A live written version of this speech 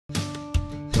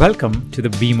Welcome to the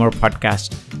Bemore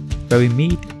podcast, where we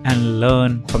meet and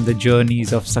learn from the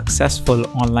journeys of successful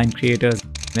online creators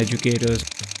and educators,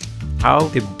 how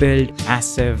they build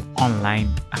massive online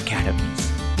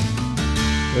academies.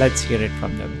 Let's hear it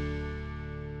from them.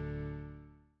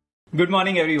 Good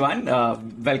morning, everyone.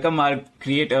 Welcome our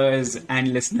creators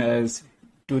and listeners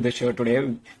to the show today.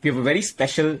 We have a very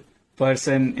special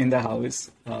person in the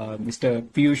house, Mr.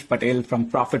 Piyush Patel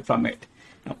from Profit From It.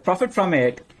 Now, Profit From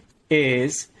It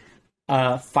is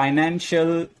a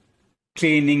financial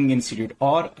training institute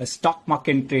or a stock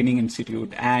market training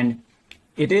institute, and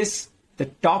it is the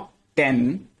top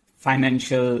 10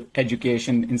 financial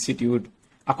education institute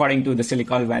according to the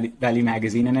Silicon Valley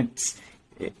magazine. And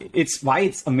it's why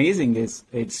it's amazing is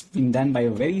it's been done by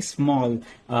a very small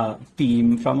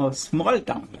team from a small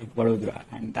town like Vadodara,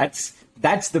 and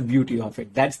that's the beauty of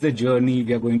it. That's the journey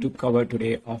we are going to cover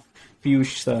today of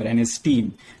Piyush sir and his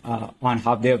team on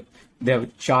how they've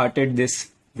charted this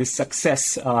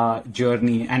success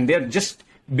journey, and they're just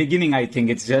beginning. I think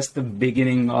it's just the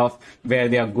beginning of where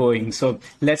they are going. So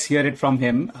let's hear it from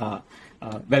him.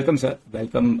 Welcome, sir.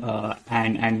 Welcome,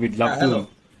 and we'd love to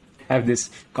have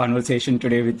this conversation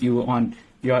today with you on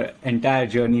your entire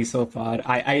journey so far.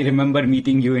 I remember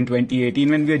meeting you in 2018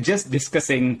 when we were just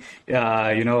discussing,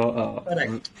 whether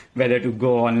to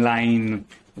go online,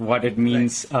 what it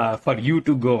means for you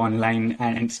to go online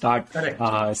and start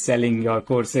selling your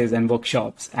courses and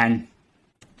workshops. And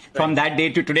from that day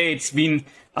to today, it's been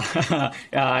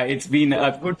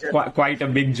quite a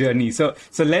big journey. So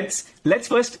let's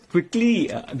first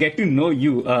quickly get to know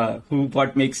you.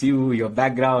 What makes you, your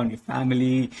background, your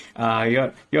family,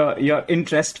 your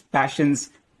interest, passions.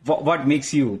 What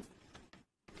makes you?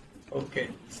 Okay,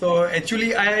 so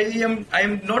actually, I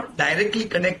am not directly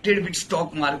connected with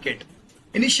stock market.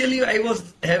 Initially, I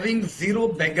was having zero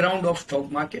background of stock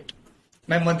market.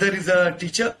 My mother is a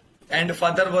teacher and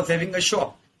father was having a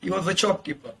shop. He was a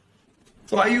shopkeeper.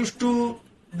 So I used to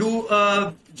do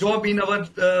a job in our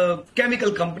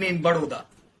chemical company in Baroda,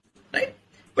 right?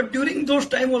 But during those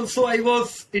time also, I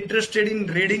was interested in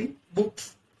reading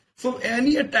books. So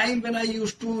any a time when I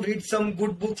used to read some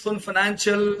good books on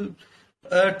financial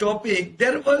topic,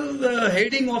 there was a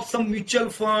heading of some mutual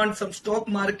fund, some stock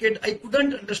market. I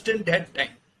couldn't understand that time,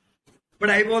 but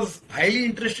I was highly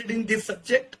interested in this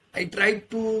subject. I tried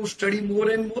to study more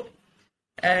and more,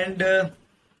 and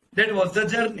that was the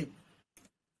journey.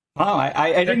 Oh,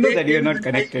 I didn't know that you're not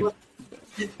connected.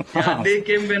 They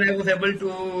came when I was able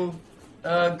to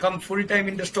come full time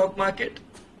in the stock market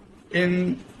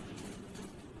in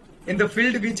the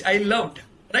field which I loved.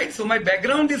 Right, so my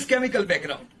background is chemical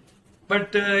background.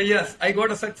 But yes, I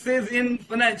got a success in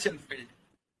financial field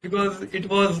because it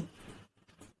was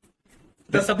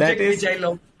the subject which I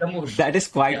loved the most. That is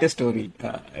quite a story.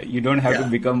 You don't have to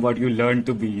become what you learn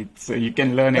to be. So you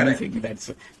can learn anything.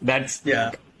 That's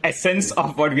essence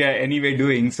of what we are anyway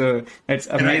doing. So that's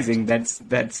amazing. That's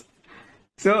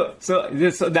so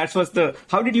that was the.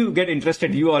 How did you get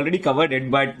interested? You already covered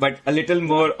it, but a little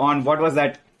more on what was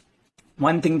that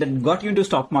one thing that got you into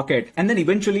stock market, and then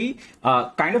eventually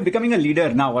kind of becoming a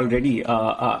leader now already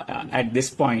at this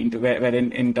point, where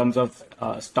in terms of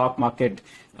stock market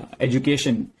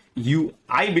education,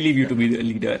 I believe you to be the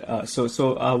leader. So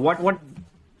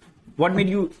what made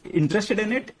you interested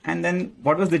in it, and then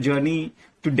what was the journey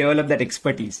to develop that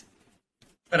expertise?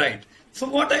 Right. So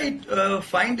what I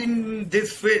find in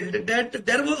this field that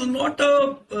there was not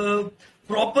a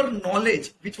proper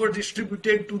knowledge which was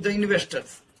distributed to the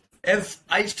investors. As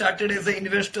I started as an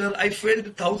investor, I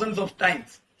failed thousands of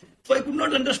times. So I could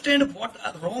not understand what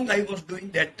wrong I was doing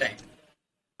that time.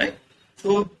 Right?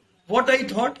 So what I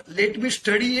thought, let me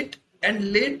study it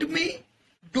and let me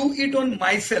do it on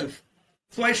myself.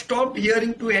 So I stopped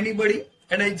hearing to anybody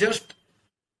and I just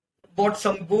bought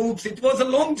some books. It was a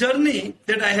long journey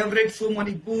that I have read so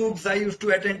many books. I used to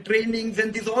attend trainings,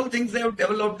 and these all things have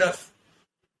developed us.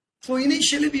 So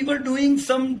initially we were doing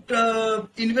some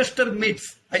investor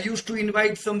meets. I used to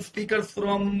invite some speakers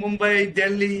from Mumbai,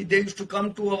 Delhi. They used to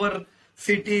come to our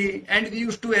city and we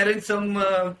used to arrange some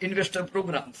investor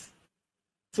programs.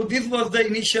 So this was the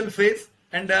initial phase,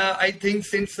 and I think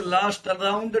since last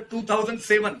around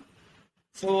 2007,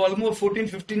 so almost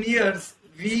 14-15 years,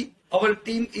 our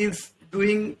team is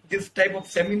doing this type of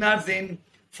seminars in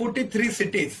 43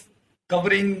 cities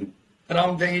covering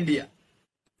around the India.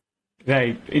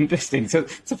 Right, interesting. So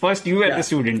first you were the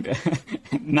student,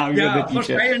 now you're the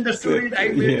teacher. First I understood it. I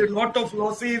made a lot of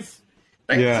losses.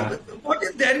 Right? Yeah. So what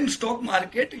is there in stock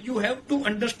market? You have to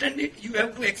understand it. You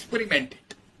have to experiment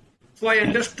it. So I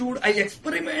understood. I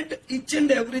experiment each and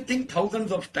everything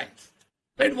thousands of times.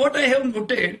 Right? What I have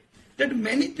noted that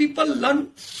many people learn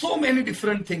so many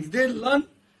different things. They learn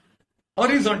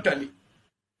horizontally,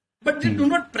 but they do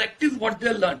not practice what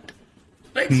they learned.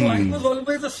 Right? So I was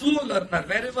always a slow learner.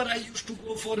 Wherever I used to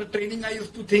go for a training, I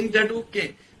used to think that,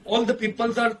 okay, all the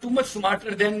people are too much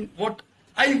smarter than what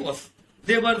I was.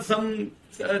 There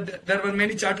were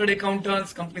many chartered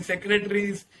accountants, company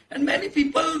secretaries, and many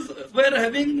people were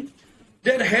having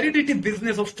their hereditary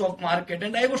business of stock market,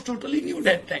 and I was totally new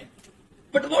that time.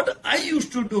 But what I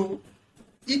used to do,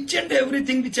 each and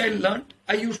everything which I learned,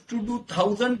 I used to do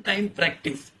 1,000 times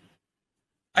practice.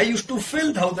 I used to fail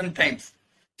 1,000 times.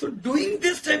 So doing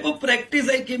this type of practice,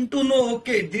 I came to know,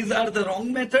 okay, these are the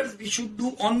wrong methods. We should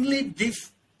do only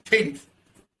these things.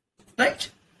 Right?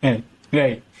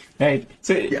 Right.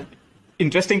 So,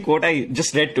 interesting quote I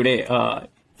just read today.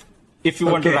 If you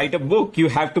want to write a book, you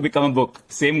have to become a book.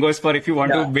 Same goes for if you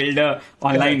want to build a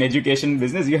online education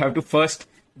business, you have to first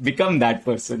become that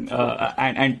person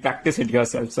and practice it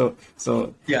yourself.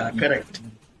 So correct.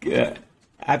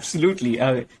 Absolutely,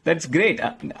 that's great.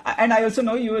 And I also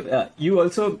know you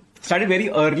also started very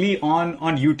early on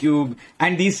YouTube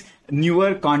and these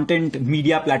newer content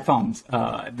media platforms.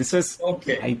 This was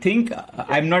I think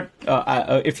I'm not.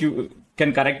 If you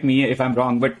can correct me if I'm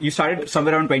wrong, but you started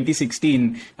somewhere around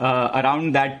 2016,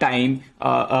 around that time.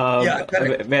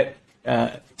 Correct.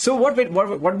 So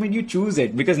what made you choose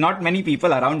it? Because not many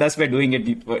people around us were doing it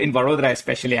in Vadodara,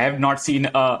 especially. I have not seen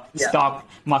a stock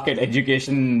market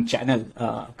education channel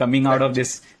coming out of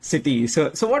this city.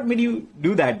 So what made you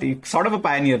do that? You're sort of a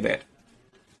pioneer there.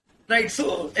 Right.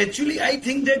 So actually, I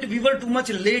think that we were too much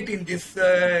late in this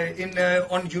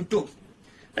on YouTube,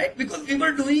 right? Because we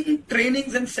were doing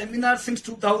trainings and seminars since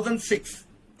 2006,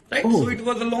 right? So it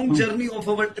was a long journey of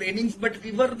our trainings, but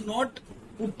we were not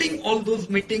putting all those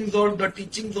meetings or the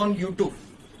teachings on YouTube.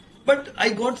 But I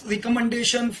got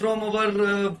recommendation from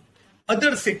our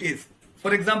other cities.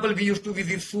 For example, we used to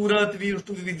visit Surat, we used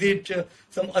to visit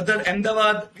some other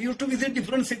Ahmedabad, we used to visit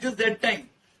different cities that time.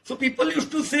 So people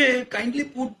used to say, kindly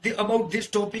put about this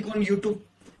topic on YouTube.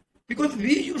 Because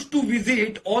we used to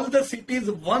visit all the cities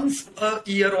once a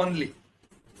year only.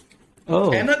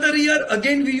 Another year,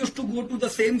 again, we used to go to the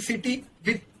same city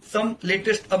with some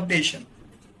latest updation.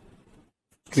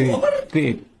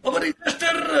 Our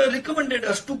investor recommended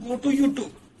us to go to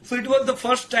YouTube. So it was the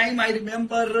first time I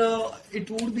remember, it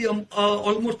would be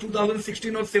almost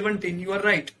 2016 or 17, you are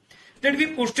right, that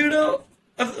we posted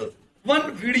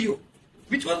one video,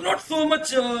 which was not so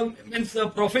much a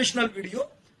professional video.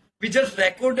 We just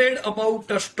recorded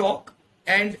about a stock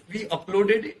and we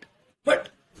uploaded it. But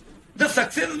the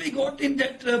success we got in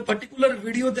that particular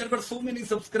video, there were so many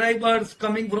subscribers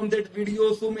coming from that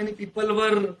video, so many people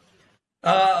were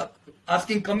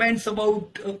asking comments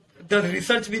about the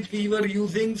research which we were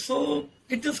using. So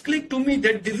it just clicked to me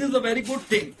that this is a very good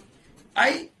thing.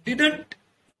 I didn't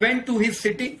went to his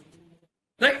city,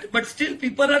 right? But still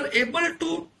people are able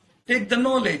to take the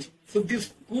knowledge. So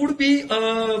this could be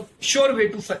a sure way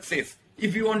to success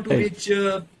if you want to reach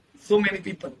so many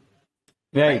people.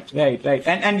 Right.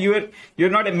 And you're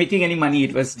not making any money.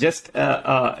 It was just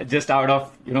out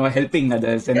of helping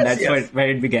others, and that's where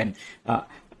it began.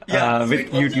 So with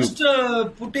it was YouTube.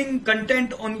 Just putting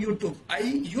content on YouTube. I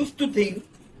used to think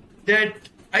that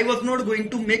I was not going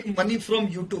to make money from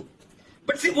YouTube.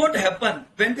 But see what happened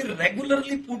when we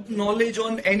regularly put knowledge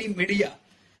on any media.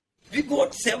 We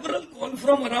got several calls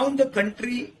from around the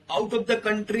country, out of the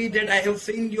country, that I have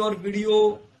seen your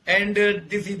video and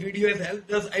this video has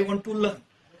helped us. I want to learn.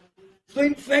 So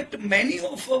in fact, many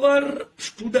of our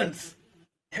students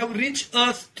have reached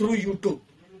us through YouTube.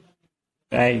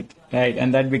 Right.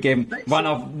 And that became one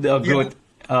of the growth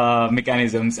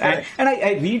mechanisms. And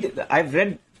I've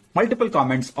read multiple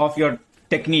comments of your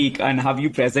technique and how you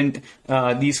present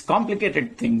these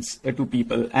complicated things to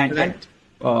people.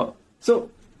 So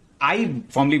I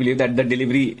firmly believe that the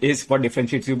delivery is what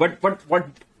differentiates you. But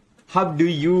how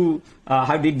did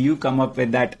you come up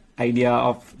with that idea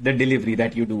of the delivery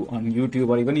that you do on YouTube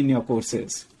or even in your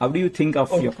courses? How do you think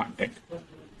of your content?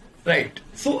 Right.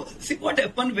 So, see what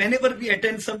happened whenever we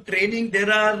attend some training,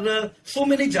 there are so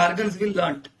many jargons we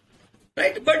learned.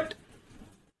 Right. But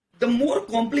the more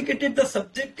complicated the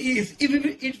subject is,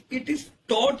 if it is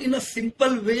taught in a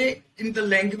simple way in the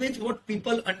language what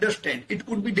people understand, it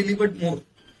could be delivered more.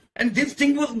 And this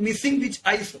thing was missing, which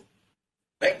I saw.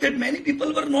 Right. That many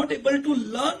people were not able to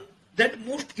learn that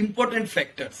most important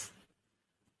factors.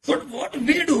 So what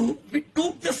we do, we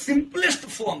took the simplest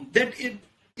form that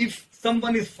if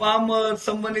someone is farmer,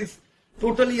 someone is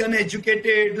totally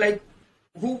uneducated, like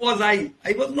who was I?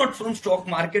 I was not from stock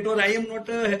market, or I am not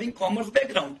having commerce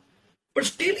background. But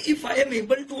still, if I am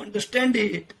able to understand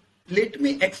it, let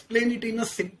me explain it in a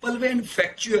simple way and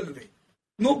factual way.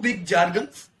 No big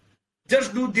jargons.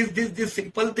 Just do these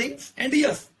simple things, and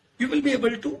yes, you will be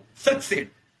able to succeed.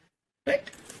 Right?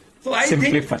 So I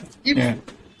Simplify. think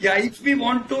if we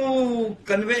want to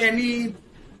convey any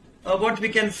what we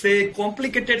can say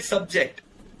complicated subject,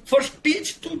 first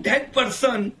teach to that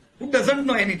person who doesn't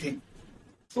know anything.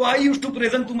 So I used to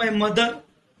present to my mother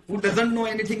who doesn't know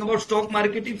anything about stock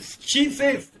market. If she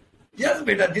says, yes,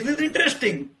 beta, this is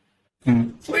interesting.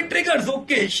 So it triggers,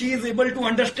 okay, she is able to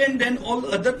understand, then all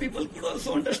other people could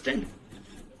also understand.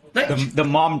 Right? The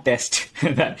mom test.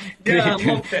 Mom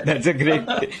test. That's a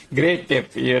great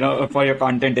tip, for your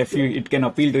content. If it can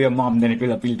appeal to your mom, then it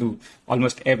will appeal to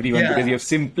almost everyone, because you have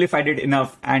simplified it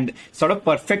enough and sort of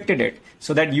perfected it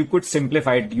so that you could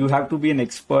simplify it. You have to be an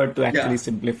expert to actually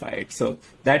simplify it. So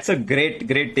that's a great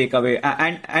takeaway.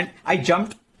 And I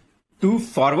jumped too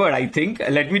forward, I think.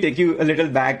 Let me take you a little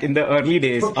back in the early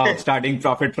days of starting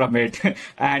profit from it.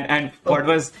 and what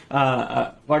was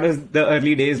the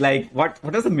early days like? What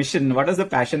was the mission? What was the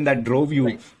passion that drove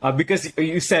you? Because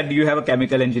you said you have a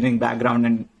chemical engineering background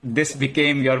and this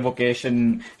became your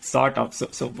vocation, sort of.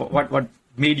 So what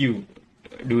made you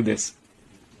do this?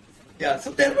 Yeah, so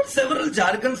there were several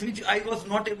jargons which I was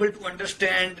not able to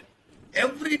understand.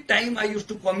 Every time I used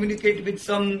to communicate with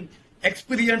some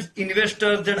experienced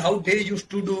investors that how they used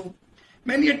to do.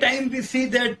 Many a time we see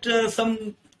that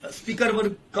some speaker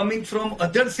were coming from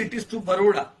other cities to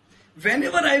Baroda.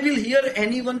 Whenever I will hear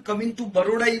anyone coming to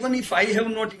Baroda, even if I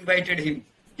have not invited him,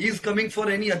 he is coming for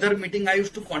any other meeting, I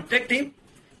used to contact him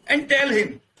and tell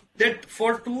him that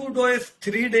for 2 days,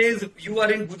 3 days, you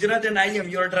are in Gujarat and I am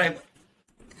your driver.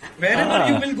 Wherever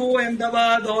you will go,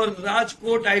 Ahmedabad or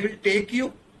Rajkot, I will take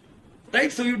you. Right,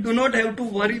 so you do not have to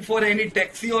worry for any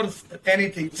taxi or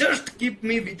anything. Just keep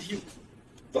me with you.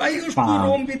 So I used to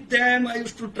roam with them. I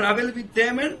used to travel with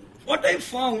them, and what I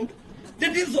found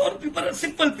that these all people are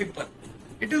simple people.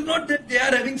 It is not that they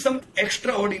are having some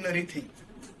extraordinary thing,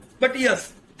 but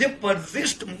yes, they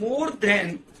persist more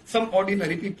than some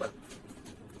ordinary people.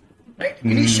 Right?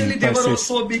 Initially, they were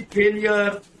also a big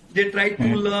failure. They tried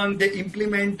to learn, they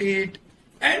implement it,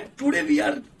 and today we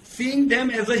are seeing them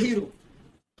as a hero.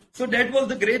 So that was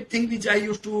the great thing which I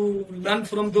used to learn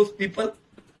from those people.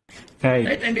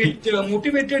 Right? And it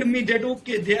motivated me that,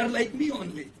 okay, they are like me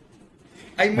only.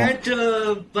 I met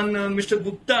one Mr.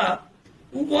 Gupta,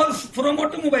 who was from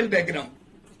automobile background.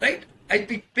 Right? I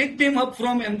picked him up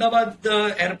from Ahmedabad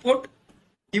airport.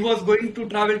 He was going to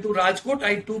travel to Rajkot.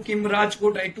 I took him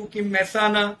Rajkot. I took him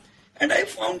Mehsana. And I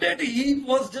found that he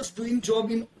was just doing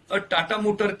job in a Tata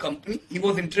Motor company. He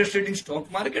was interested in stock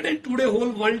market, and today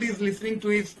whole world is listening to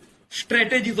his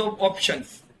strategies of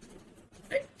options.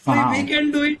 Right? So if we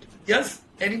can do it, yes,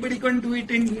 anybody can do it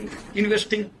in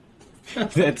investing.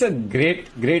 That's a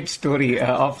great story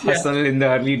of hustle in the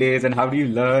early days, and how do you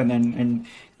learn and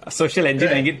social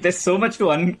engineering. There's so much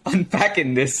to unpack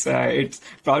in this. It's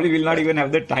probably will not even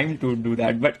have the time to do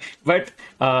that. But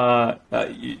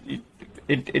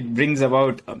it brings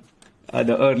about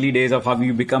the early days of how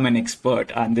you become an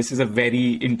expert, and this is a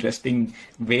very interesting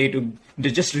way to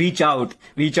just reach out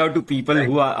to people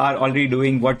who are already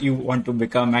doing what you want to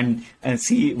become, and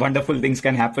see wonderful things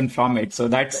can happen from it. So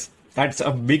that's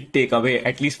a big takeaway,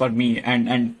 at least for me,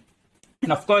 and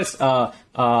of course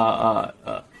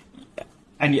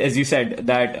and as you said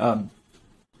that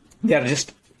they are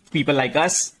just people like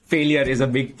us. Failure is a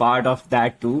big part of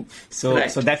that too. So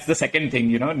that's the second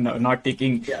thing, not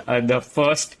taking the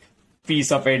first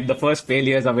piece of it, the first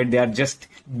failures of it. They are just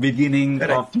beginning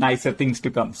of nicer things to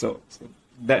come. So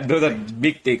those are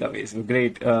big takeaways.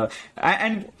 Great.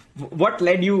 And what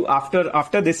led you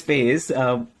after this phase?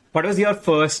 What was your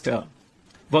first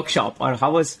workshop, or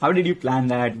how did you plan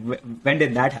that? When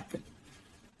did that happen?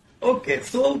 Okay,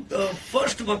 so the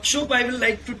first workshop, I will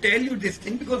like to tell you this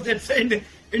thing because that's an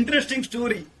interesting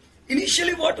story.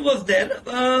 Initially, what was there?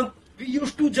 We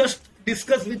used to just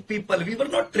discuss with people. We were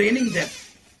not training them.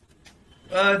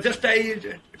 Just I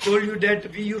told you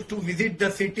that we used to visit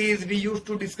the cities. We used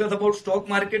to discuss about stock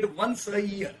market once a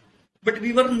year. But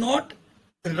we were not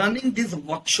running these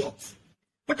workshops.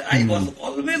 But I was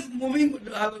always moving.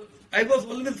 I was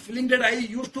always feeling that I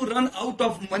used to run out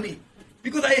of money.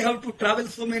 Because I have to travel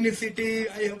so many cities,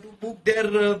 I have to book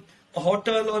their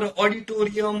hotel or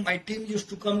auditorium. My team used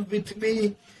to come with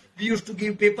me. We used to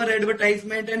give paper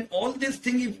advertisement, and all these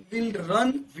things will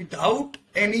run without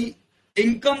any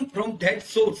income from that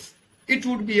source. It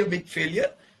would be a big failure.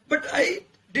 But I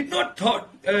did not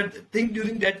think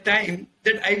during that time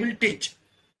that I will teach.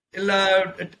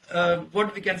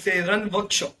 What we can say, run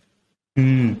workshop.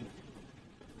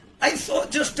 I saw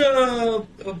just a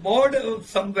board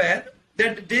somewhere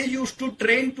that they used to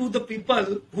train to the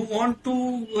people who want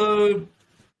to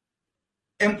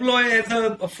employ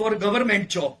as for government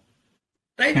job,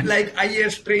 right? Like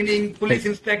IAS training, police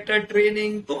inspector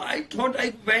training. So I thought,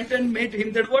 I went and met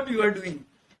him that what you are doing.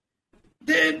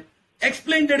 They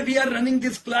explained that we are running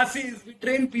these classes, we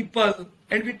train people,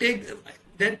 and we take,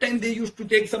 that time they used to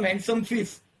take some handsome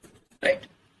fees, right?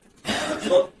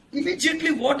 So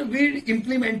immediately what we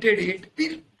implemented it,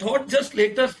 we thought just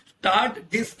let us start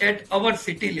this at our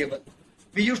city level.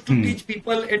 We used to teach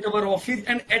people at our office,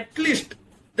 and at least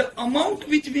the amount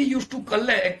which we used to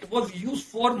collect was used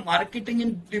for marketing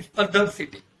in other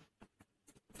city.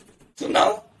 So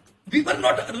now we were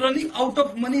not running out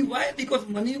of money. Why? Because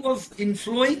money was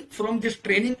inflowing from these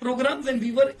training programs and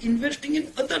we were investing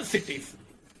in other cities.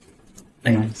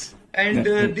 Right? Nice. And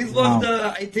this was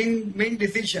the, I think, main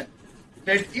decision.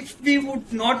 That if we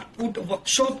would not put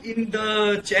workshop in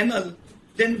the channel,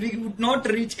 then we would not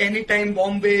reach any time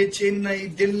Bombay,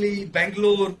 Chennai, Delhi,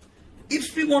 Bangalore.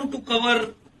 If we want to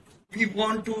cover, we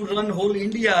want to run whole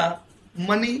India,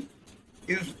 money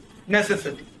is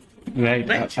necessary.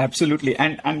 Right. Absolutely.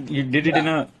 And you did it in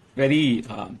a very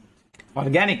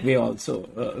organic way also,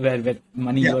 where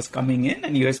money was coming in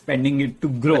and you were spending it to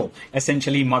grow,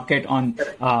 essentially market on.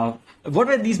 What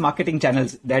were these marketing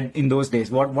channels that in those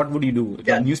days? What would you do?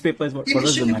 The newspapers? What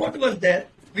was the what was there?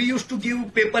 We used to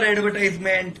give paper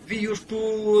advertisement. We used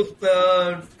to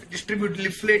distribute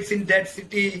leaflets in that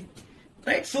city.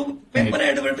 Right? So paper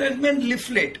advertisement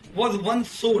leaflet was one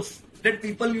source that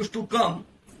people used to come.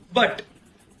 But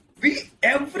we,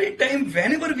 every time,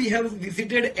 whenever we have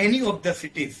visited any of the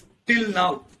cities till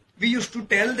now, we used to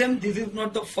tell them this is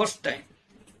not the first time.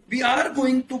 We are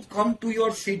going to come to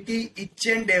your city each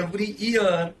and every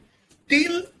year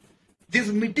till this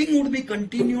meeting would be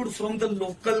continued from the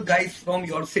local guys from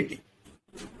your city.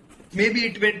 Maybe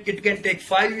it can take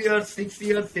 5 years, 6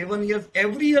 years, 7 years.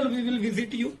 Every year we will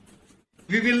visit you.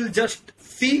 We will just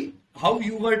see how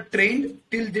you were trained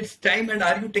till this time and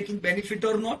are you taking benefit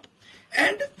or not.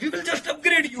 And we will just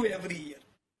upgrade you every year.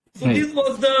 So this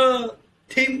was the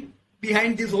theme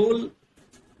behind this whole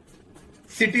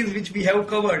cities which we have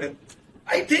covered.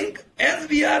 I think as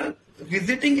we are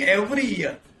visiting every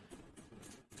year,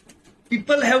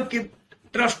 people have kept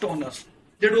trust on us.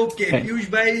 That okay, Piyush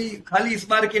bhai khali is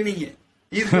baar ke nahi hai.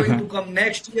 He is going to come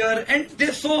next year, and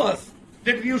they saw us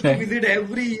that we used to visit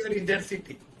every year in their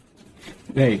city.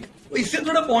 Right. So इससे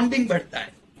थोड़ा bonding बढ़ता है.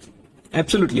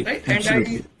 Absolutely. Right.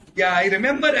 Absolutely. And I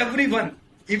remember everyone.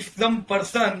 If some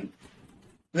person,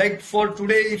 like for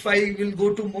today, if I will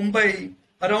go to Mumbai,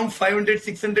 around 500,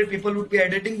 600 people would be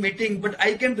attending meeting, but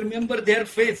I can remember their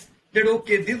face that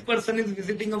okay, this person is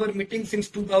visiting our meeting since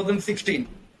 2016.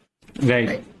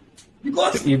 Right.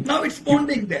 Because now it's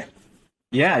bonding there.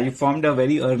 Yeah, you formed a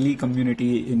very early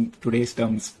community in today's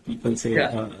terms. People say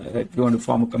if you want to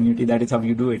form a community, that is how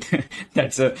you do it.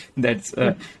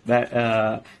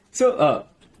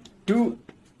 To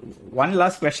one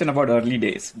last question about early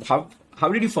days. How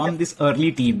did you form this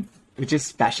early team, which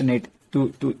is passionate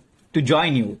to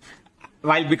join you?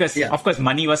 While because of course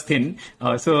money was thin,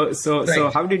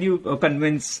 so how did you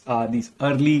convince these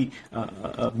early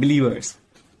believers?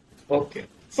 Okay.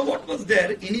 So what was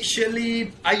there?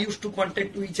 Initially, I used to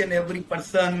contact to each and every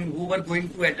person who were going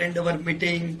to attend our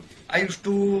meeting. I used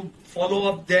to follow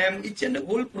up them. Each and the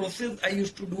whole process I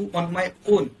used to do on my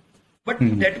own. But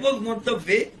that was not the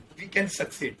way we can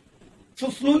succeed. So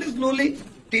slowly,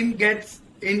 team gets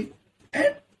in.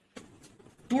 And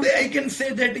today I can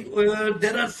say that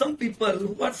there are some people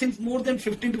who are since more than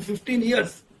 15 to 15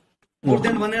 years, more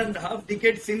than 1.5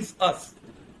 decades since us.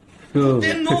 So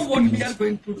they know what we are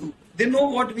going to do. They know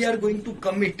what we are going to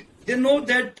commit. They know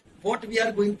that what we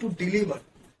are going to deliver.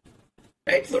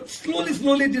 Right? So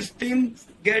slowly this team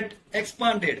get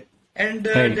expanded. And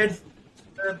that's,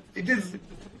 it is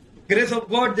grace of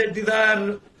God that these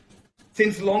are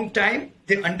since long time.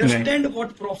 They understand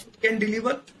what Prophet can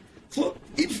deliver. So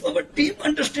if our team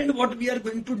understand what we are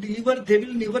going to deliver, they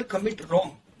will never commit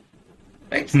wrong.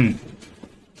 Right?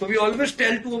 So we always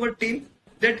tell to our team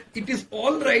that it is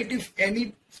all right if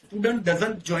any student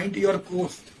doesn't join your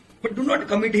course, but do not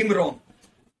commit him wrong.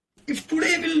 If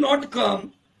today will not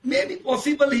come, maybe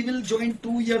possible he will join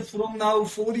 2 years from now,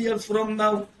 4 years from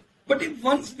now. But if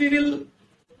once we will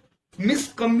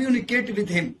miscommunicate with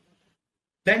him,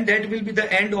 then that will be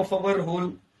the end of our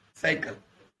whole cycle.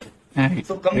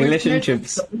 So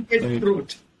relationships,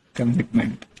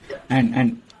 commitment,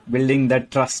 and building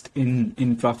that trust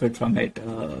in Prophet from it.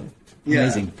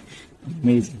 Amazing.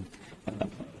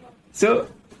 So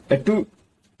to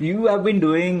you have been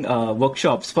doing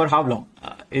workshops for how long?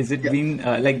 Is it been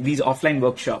like these offline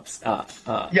workshops?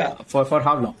 For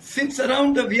how long? Since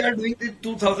around we are doing it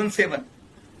 2007.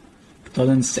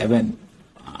 2007.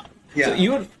 Yeah. So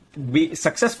you were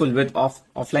successful with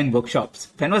offline workshops.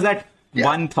 When was that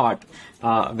one thought?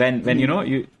 When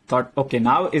you thought, okay,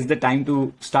 now is the time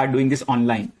to start doing this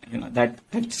online. That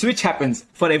switch happens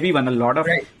for everyone. A lot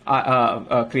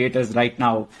of creators right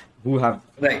now who have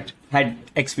had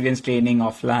experience training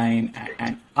offline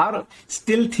and are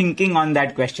still thinking on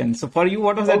that question. So for you,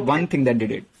 what was that one thing that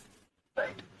did it?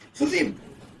 Right. So see,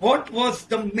 what was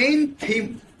the main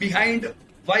theme behind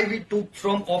why we took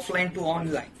from offline to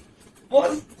online?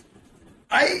 Was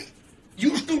I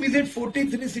used to visit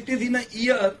 43 cities in a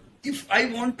year. If I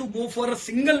want to go for a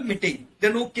single meeting,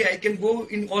 then okay, I can go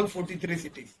in all 43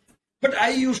 cities. But I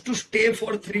used to stay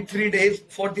for three days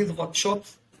for these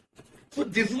workshops. So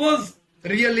this was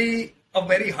really a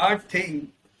very hard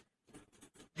thing.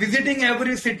 Visiting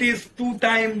every city is 2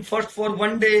 times, first for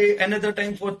 1 day, another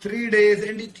time for 3 days,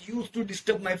 and it used to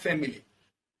disturb my family.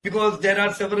 Because there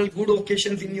are several good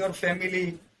occasions in your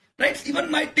family. Right?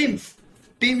 Even my team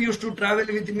used to travel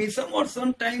with me.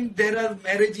 Sometimes there are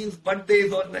marriages,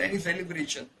 birthdays, or any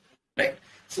celebration. Right?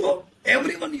 So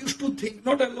everyone used to think,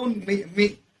 not alone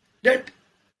me, that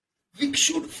we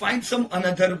should find some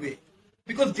another way.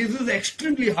 Because this is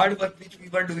extremely hard work which we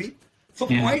were doing. So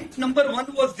point number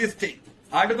 1 was this thing,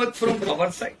 hard work from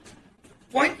our side.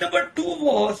 Point number 2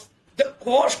 was the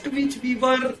cost which we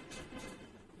were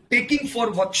taking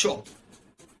for workshop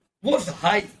was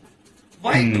high.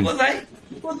 Why it was high?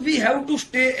 Because we have to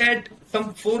stay at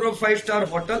some 4 or 5 star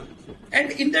hotel,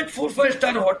 and in that 4 or 5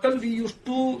 star hotel we used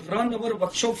to run our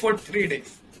workshop for 3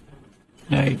 days.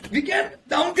 Right. We can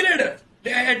downgrade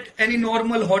at any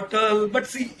normal hotel, but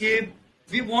see,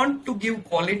 we want to give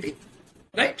quality,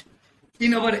 right?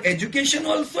 In our education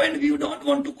also, and we don't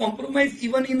want to compromise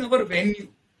even in our venue.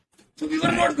 So we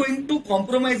were not going to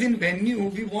compromise in venue.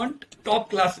 We want top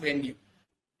class venue.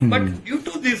 But due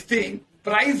to this thing,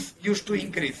 price used to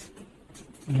increase.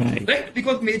 Right?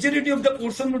 Because majority of the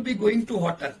person would be going to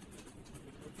hotel.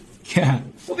 Yeah.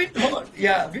 So we thought,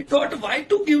 why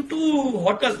to give to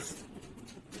hotels?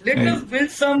 Let us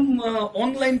build some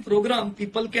online program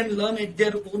people can learn at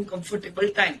their own comfortable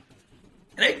time.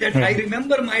 Right? That I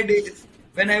remember my days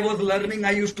when I was learning,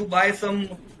 I used to buy some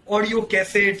audio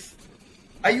cassettes.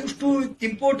 I used to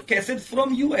import cassettes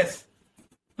from US.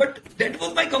 But that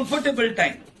was my comfortable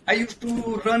time. I used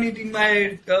to run it in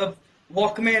my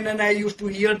Walkman, and I used to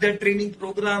hear their training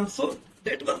program. So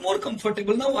that was more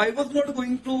comfortable. Now I was not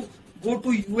going to go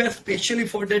to US specially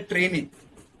for that training.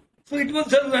 So it was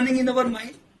just running in our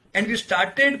mind, and we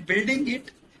started building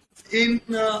it in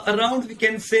around, we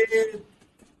can say,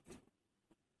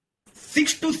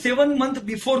 6 to 7 months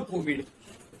before COVID.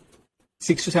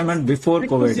 6 to 7 months before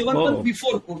COVID. 6 to 7 months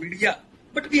before COVID, yeah.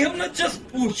 But we have not just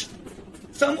pushed.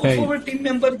 Some of our team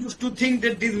members used to think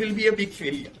that this will be a big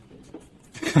failure.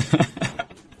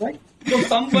 Right? So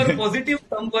some were positive,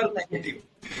 some were negative.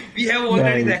 We have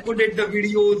already recorded the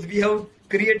videos, we have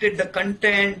created the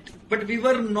content, but we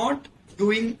were not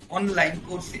doing online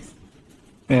courses.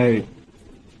 I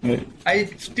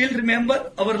still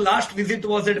remember our last visit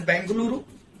was at Bengaluru.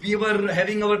 We were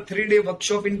having our 3-day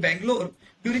workshop in Bangalore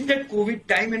during that COVID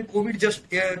time, and COVID just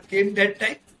came that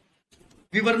time.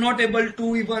 We were not able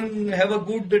to even have a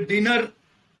good dinner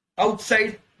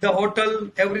outside the hotel.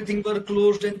 Everything were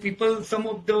closed, and some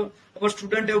of our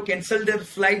students have cancelled their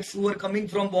flights who were coming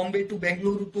from Bombay to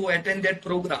Bengaluru to attend that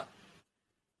program.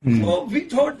 So we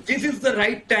thought this is the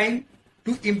right time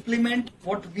to implement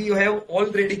what we have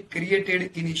already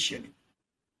created initially.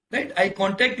 Right? I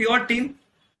contact your team,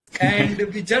 and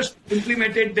we just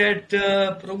implemented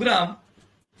that program.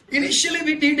 Initially,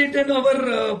 we did it on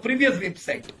our previous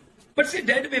website. But see,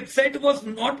 that website was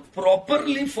not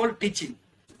properly for teaching.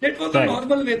 That was a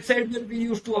normal website where we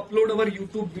used to upload our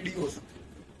YouTube videos.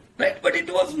 Right? But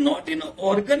it was not in an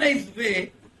organized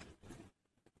way.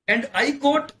 And I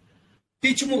got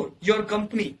Teachmore, your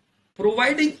company,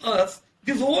 providing us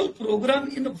this whole program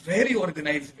in a very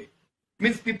organized way.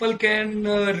 Means people can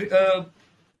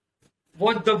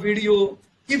watch the video.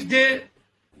 If they,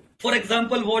 for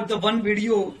example, watch the one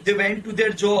video, they went to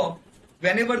their job.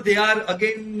 Whenever they are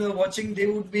again watching, they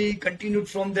would be continued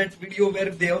from that video where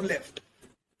they have left.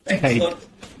 Right? So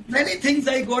many things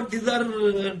I got, these are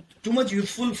too much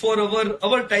useful for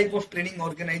our type of training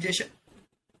organization.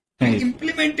 We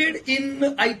implemented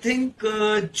in, I think,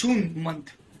 June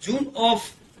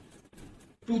of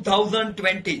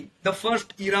 2020, the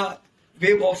first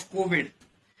wave of COVID.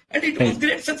 And it was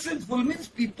great successful, means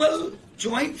people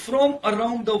joined from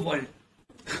around the world.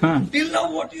 Till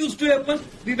now, what used to happen?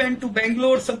 We went to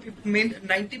Bangalore. Some people,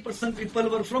 90% people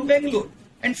were from Bangalore,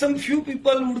 and some few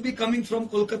people would be coming from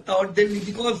Kolkata or Delhi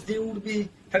because they would be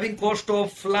having cost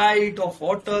of flight, of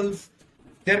hotels.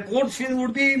 Their course fee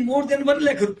would be more than 1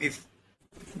 lakh rupees.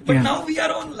 But now we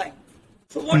are online.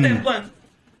 So what happened?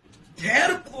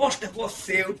 Their cost was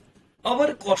saved.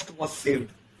 Our cost was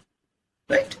saved.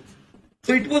 Right?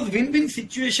 So it was win-win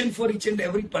situation for each and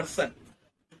every person.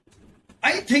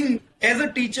 I think as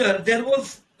a teacher, there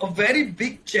was a very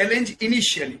big challenge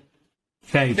initially.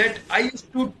 Right. That I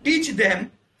used to teach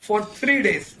them for 3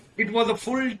 days. It was a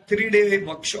full 3-day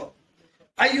workshop.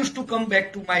 I used to come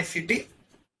back to my city,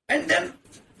 and then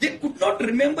they could not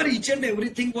remember each and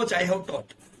everything which I have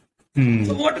taught.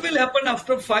 So what will happen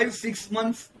after 5-6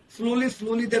 months?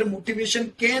 Slowly their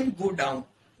motivation can go down.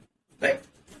 Right?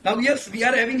 Now, yes, we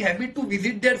are having habit to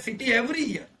visit their city every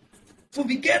year. So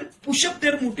we can push up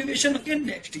their motivation again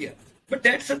next year. But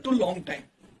that's a too long time.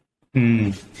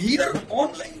 Here,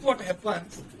 online, what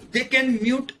happens? They can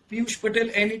mute Piyush Patel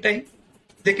anytime.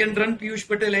 They can run Piyush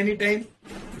Patel anytime.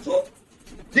 So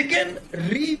they can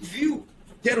review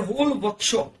their whole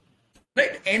workshop,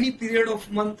 right? Any period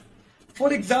of month.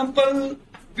 For example,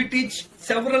 we teach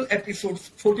several episodes,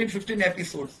 14, 15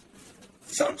 episodes.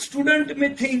 Some student may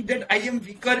think that I am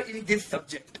weaker in this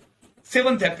subject.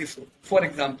 7th episode, for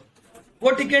example.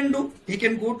 What he can do? He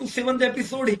can go to 7th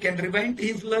episode, he can rewind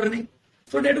his learning.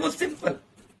 So that was simple.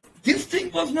 This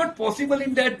thing was not possible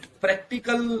in that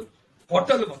practical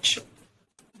hotel workshop.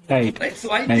 Right?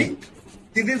 So I think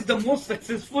this is the most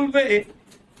successful way.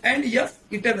 And yes,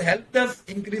 it has helped us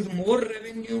increase more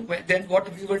revenue than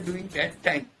what we were doing that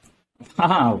time.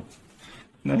 Wow.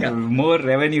 More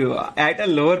revenue at a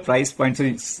lower price point. So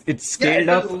it's scaled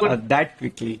up that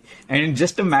quickly. And in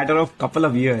just a matter of couple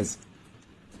of years.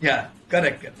 Yeah,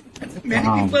 correct.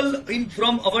 Many people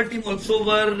from our team also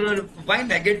were why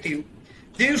negative.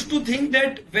 They used to think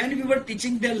that when we were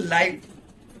teaching them live,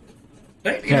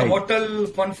 right, in a hotel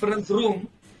conference room,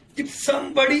 if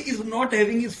somebody is not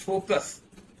having his focus,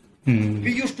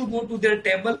 we used to go to their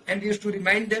table and we used to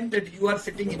remind them that you are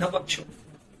sitting in a workshop.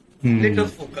 Let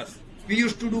us focus. We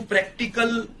used to do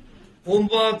practical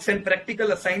homeworks and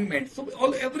practical assignments. So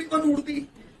everyone would be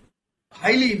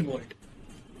highly involved.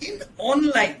 In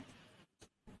online,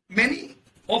 many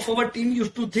of our team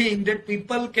used to think that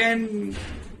people can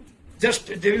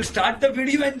they will start the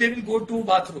video and they will go to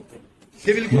bathroom.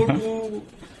 They will go to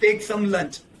take some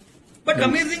lunch. But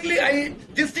amazingly,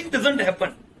 this thing doesn't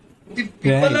happen. If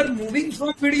people are moving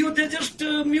from video, they just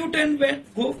mute and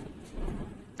go.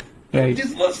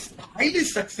 This was highly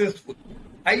successful.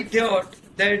 I thought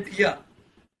that,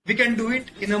 we can do it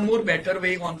in a more better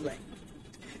way online.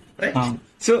 Right?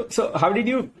 So how did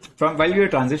you, from while you were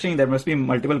transitioning, there must be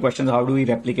multiple questions. How do we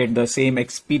replicate the same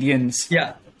experience?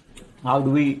 How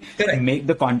do we make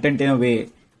the content in a way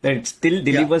that it still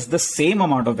delivers the same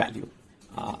amount of value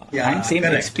and same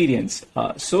experience?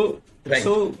 So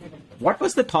what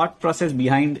was the thought process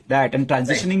behind that and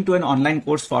transitioning to an online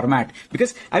course format?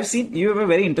 Because I've seen you have a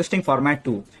very interesting format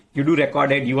too. You do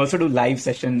recorded, you also do live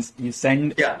sessions, you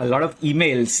send a lot of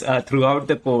emails throughout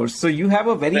the course. So you have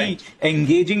a very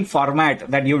engaging format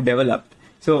that you've developed.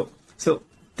 So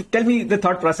tell me the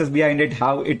thought process behind it,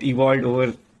 how it evolved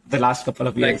over the last couple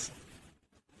of years.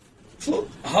 So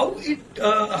how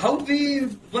we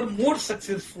were more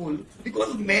successful,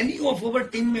 because many of our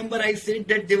team members, I said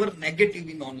that they were negative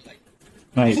in online.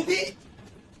 So we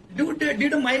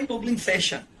did a mind-boggling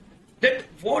session that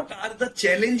what are the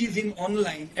challenges in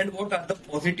online and what are the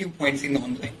positive points in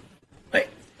online, right?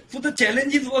 So the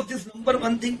challenges was this number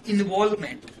one thing,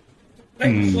 involvement,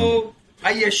 right? So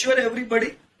I assure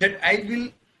everybody that I will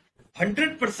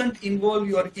 100% involve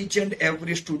your each and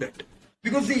every student.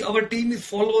 Because our team is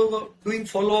doing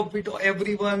follow-up with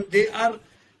everyone. They are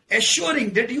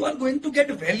assuring that you are going to get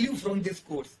value from this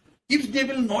course. If they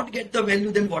will not get the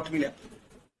value, then what will happen?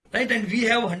 Right? And we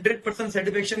have 100%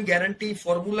 satisfaction guarantee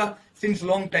formula since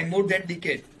long time, more than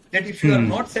decade. That if you are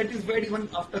not satisfied even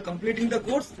after completing the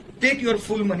course, take your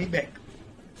full money back.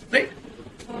 Right?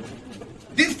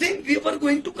 This thing we were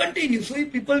going to continue. So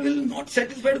if people will not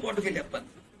satisfied, what will happen?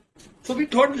 So we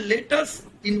thought, let us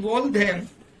involve them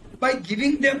by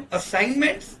giving them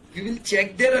assignments. We will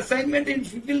check their assignment, and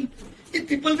if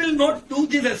people will not do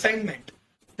this assignment,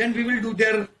 then we will do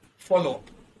their follow-up.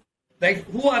 Like,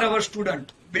 who are our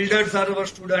students? Builders are our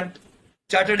students,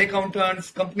 chartered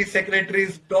accountants, company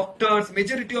secretaries, doctors.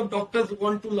 Majority of doctors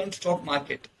want to learn stock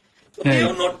market. So they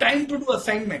have no time to do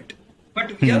assignment.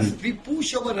 But yes, we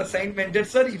push our assignment that,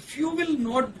 sir, if you will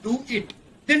not do it,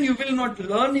 then you will not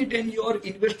learn it and your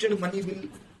invested money will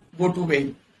go to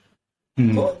vain.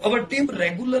 So our team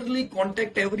regularly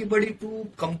contact everybody to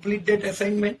complete that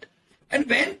assignment. And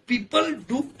when people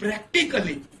do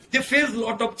practically, they face a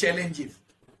lot of challenges,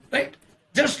 right?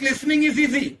 Just listening is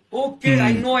easy. Okay,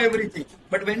 I know everything.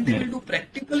 But when they will do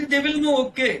practically, they will know,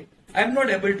 okay, I'm not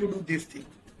able to do this thing.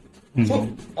 So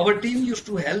our team used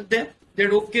to help them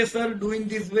that, okay, sir, doing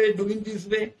this way, doing this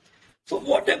way. So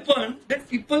what happened that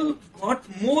people got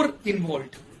more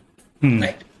involved,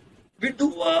 right? We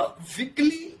do a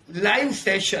weekly live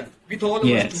session with all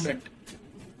our students.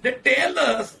 They tell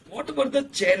us what were the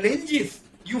challenges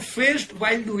you faced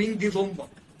while doing this homework.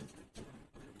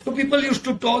 So people used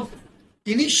to talk.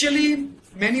 Initially,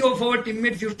 many of our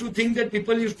teammates used to think that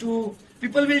people will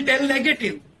tell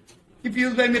negative. कि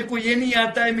पीयूष भाई मेरे को ये नहीं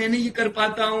आता है, मैं नहीं ये कर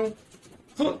पाता हूँ.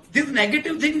 So this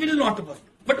negative thing will not work.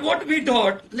 But what we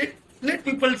thought, let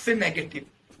people say negative.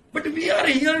 But we are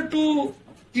here to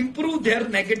improve their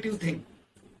negative thing.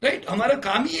 Right? हमारा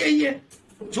काम ही यही है.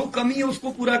 जो कमी है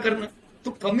उसको पूरा करना.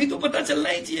 तो कमी तो पता चलना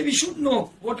ही चाहिए. We should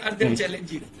know what are their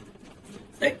challenges.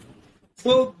 Right?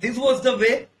 So this was the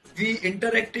way we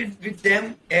interacted with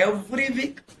them every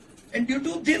week. And due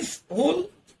to this whole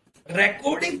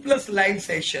recording plus live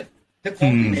session, the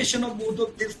combination of both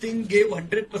of these things gave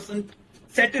 100%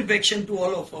 satisfaction to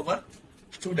all of our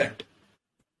students.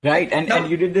 Right, and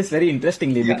you did this very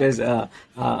interestingly because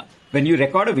when you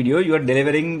record a video, you are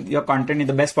delivering your content in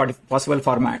the best possible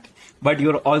format, but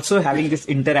you're also having this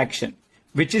interaction,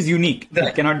 which is unique.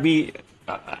 Right.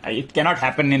 It cannot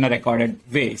happen in a recorded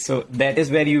way. So that is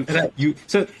where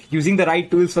so using the right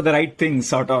tools for the right things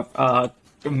sort of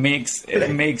makes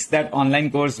that online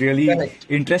course really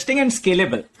interesting and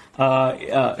scalable.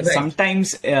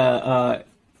 Sometimes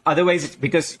otherwise,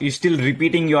 because you're still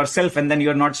repeating yourself and then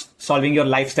you're not solving your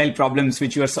lifestyle problems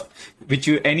which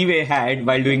you anyway had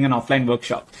while doing an offline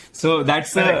workshop. So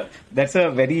that's a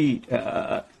very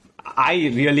I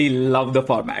really love the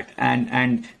format,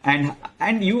 and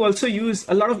you also use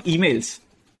a lot of emails.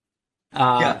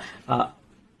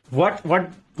 What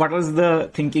was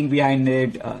the thinking behind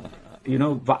it?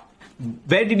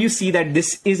 Where did you see that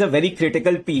this is a very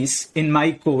critical piece in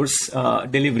my course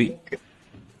delivery?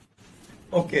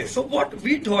 Okay, so what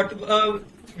we thought,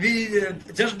 we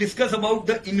just discussed about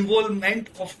the involvement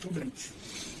of students,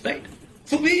 right?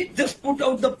 So we just put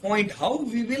out the point how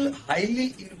we will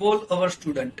highly involve our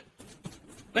student,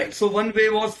 right? So one way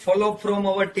was follow up from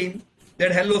our team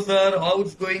that, hello sir,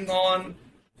 how's going on?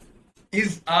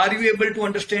 Are you able to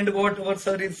understand what our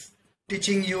sir is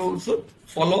teaching you? So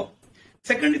follow.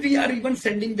 Second, we are even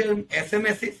sending them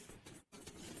SMSs,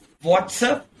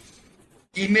 WhatsApp,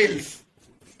 emails.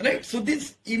 Right, so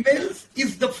this emails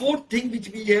is the fourth thing which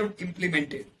we have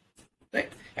implemented, right?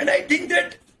 And I think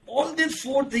that all these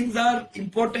four things are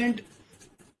important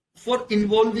for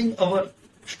involving our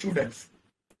students.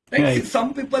 Right? See,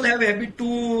 some people have habit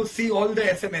to see all the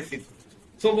SMSs.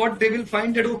 So what they will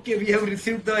find that, okay, we have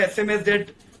received the SMS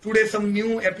that today some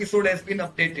new episode has been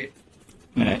updated.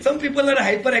 Right. Some people are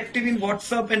hyperactive in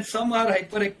WhatsApp and some are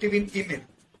hyperactive in email.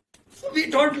 So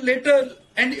we thought later.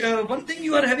 And one thing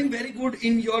you are having very good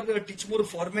in your Teachmore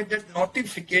format, that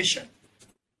notification.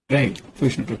 Right.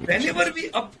 Whenever we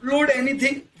upload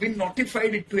anything, we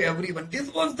notified it to everyone.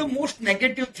 This was the most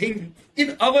negative thing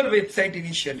in our website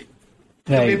initially.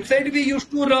 Right. The website we used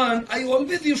to run, I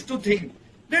always used to think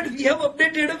that we have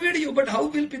updated a video, but how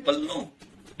will people know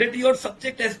that your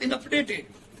subject has been updated?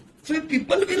 So if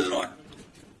people will not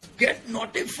get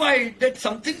notified that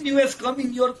something new has come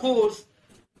in your course,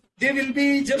 they will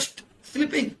be just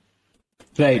slipping.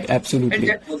 Right, absolutely. And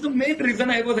that was the main reason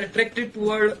I was attracted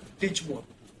toward Teachmore.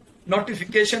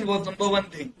 Notification was number one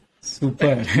thing.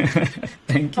 Super.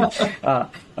 Thank you.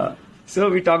 So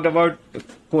we talked about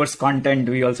course content.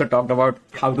 We also talked about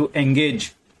how to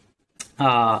engage.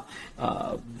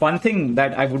 One thing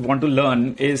that I would want to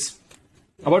learn is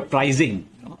about pricing.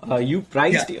 You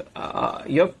priced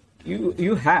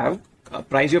you have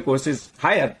priced your courses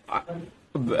higher.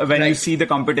 When you see the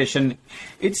competition,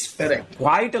 it's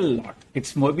quite a lot.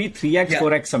 It's maybe 3x,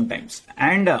 4x sometimes.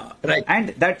 And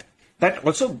and that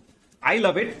also, I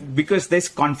love it because there's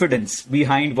confidence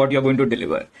behind what you're going to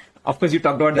deliver. Of course, you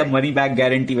talked about the money back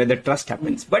guarantee where the trust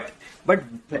happens. But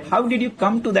how did you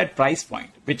come to that price point,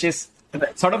 which is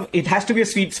sort of, it has to be a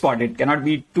sweet spot. It cannot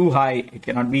be too high. It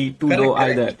cannot be too low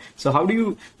either. So how do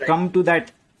you come to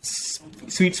that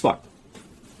sweet spot?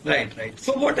 Right.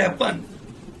 So what happened?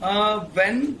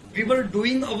 When we were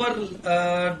doing our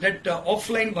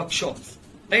offline workshops,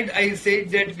 right? I said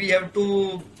that we have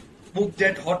to book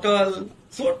that hotel.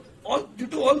 So due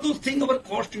to all those things, our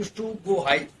cost used to go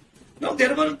high. Now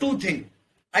there were two things: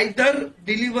 either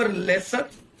deliver lesser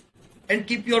and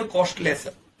keep your cost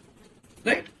lesser.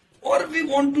 right? Or we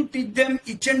want to teach them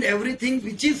each and everything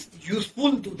which is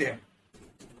useful to them,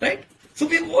 right? So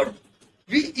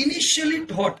we initially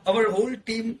thought, our whole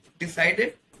team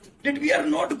decided that we are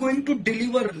not going to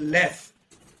deliver less,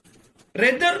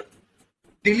 rather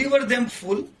deliver them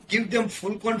full, give them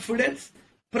full confidence.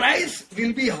 Price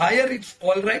will be higher, it's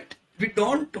all right. We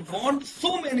don't want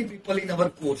so many people in our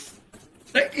course,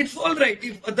 right? It's all right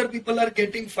if other people are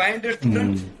getting 500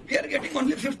 students, we are getting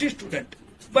only 50 students.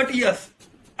 But yes,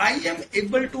 I am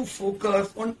able to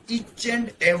focus on each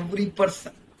and every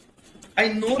person. I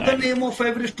know the name of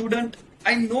every student.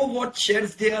 I know what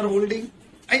shares they are holding.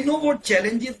 I know what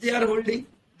challenges they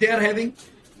are having.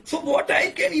 So what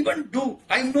I can even do,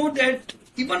 I know that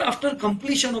even after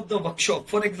completion of the workshop,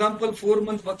 for example,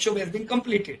 4-month workshop has been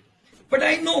completed, but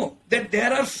I know that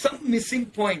there are some missing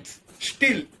points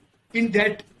still in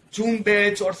that June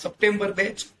batch or September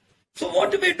batch. So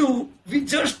what we do, we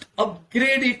just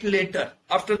upgrade it later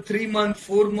after 3 months,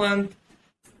 4 months.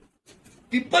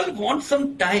 People want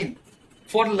some time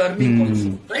for learning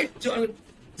also, right?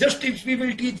 Just if we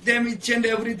will teach them each and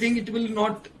everything, it will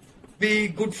not be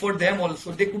good for them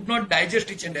also. They could not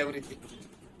digest each and everything.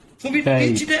 So we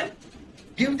teach them,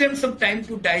 give them some time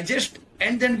to digest,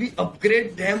 and then we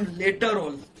upgrade them later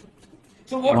also.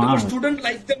 So what our students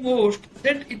like the most,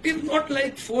 that it is not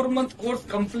like 4-month course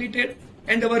completed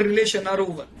and our relation are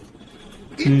over.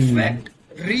 In fact,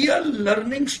 real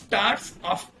learning starts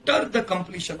after the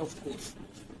completion of course.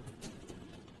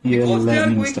 Because they are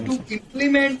going to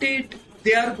implement it,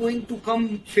 they are going to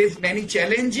come face many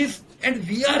challenges, and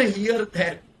we are here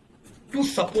there to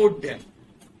support them,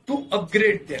 to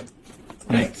upgrade them.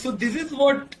 Right? So this is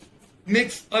what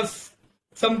makes us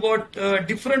somewhat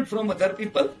different from other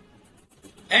people,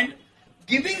 and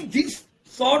giving these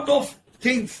sort of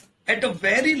things at a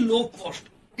very low cost,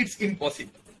 it's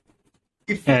impossible.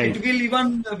 If it will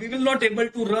even, we will not able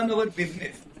to run our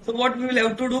business. So what we will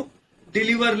have to do?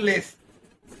 Deliver less.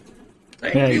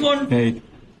 Right?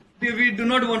 We do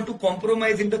not want to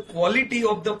compromise in the quality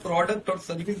of the product or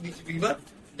service which we were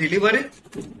delivering.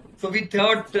 So we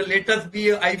thought, let us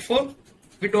be an iPhone.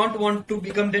 We don't want to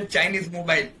become that Chinese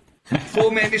mobile.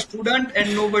 So many students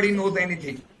and nobody knows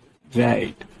anything.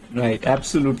 Right.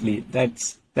 Absolutely.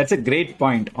 That's a great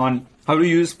point on how to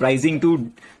use pricing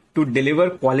to deliver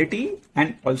quality,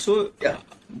 and also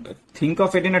think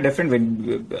of it in a different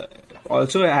way.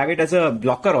 Also have it as a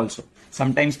blocker also.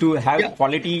 Sometimes to have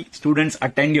quality students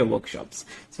attend your workshops.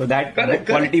 So that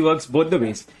quality works both the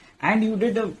ways. And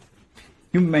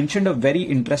you mentioned a very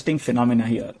interesting phenomena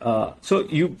here. A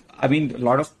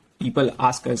lot of people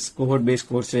ask us cohort-based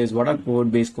courses. What are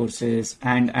cohort-based courses?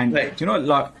 And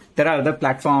there are other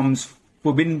platforms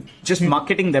who've been just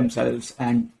marketing themselves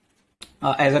and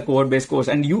as a cohort-based course.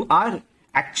 And you are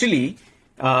actually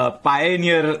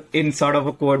pioneer in sort of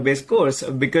a cohort-based course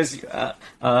because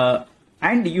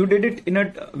and you did it in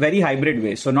a very hybrid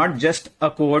way. So not just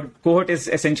a cohort. Cohort is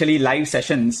essentially live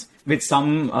sessions with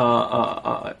some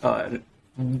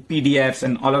PDFs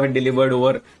and all of it delivered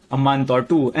over a month or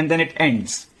two, and then it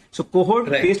ends. So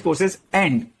cohort-based courses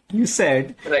end. You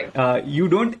said you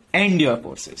don't end your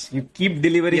courses. You keep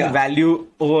delivering value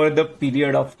over the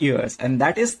period of years. And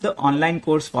that is the online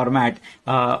course format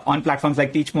on platforms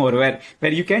like Teachmore,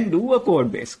 where you can do a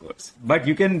cohort-based course, but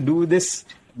you can do this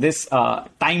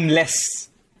timeless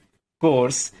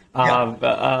course,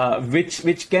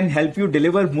 which can help you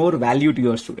deliver more value to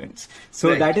your students.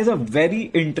 So that is a very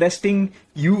interesting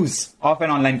use of an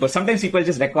online course. Sometimes people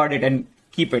just record it and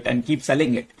keep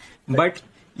selling it. But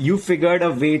you figured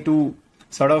a way to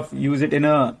sort of use it in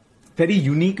a very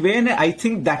unique way. And I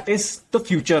think that is the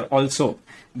future also,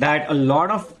 that a lot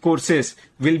of courses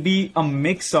will be a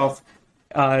mix of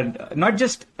not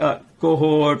just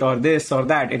cohort or this or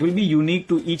that. It will be unique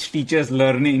to each teacher's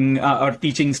learning or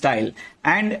teaching style,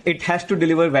 and it has to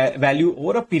deliver value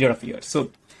over a period of years.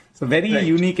 So very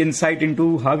unique insight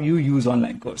into how you use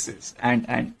online courses,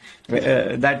 and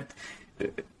that.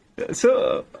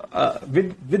 So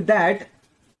with that,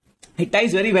 it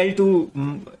ties very well to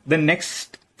the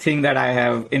next thing that I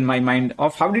have in my mind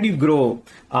of how did you grow.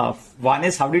 One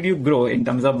is, how did you grow in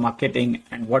terms of marketing,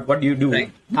 and what do you do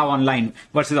now online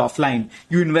versus offline?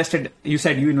 You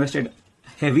said you invested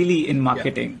heavily in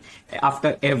marketing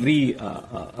after every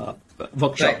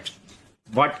workshop.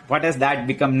 What has that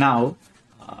become now?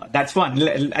 That's one.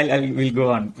 We'll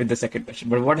go on with the second question.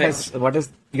 But what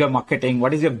is your marketing?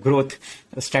 What is your growth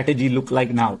strategy look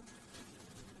like now?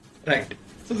 Right.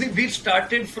 So we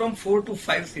started from 4 to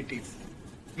 5 cities.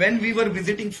 When we were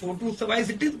visiting 4 to 5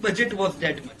 cities, budget was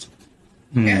that much.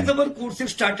 As our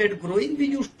courses started growing, we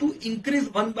used to increase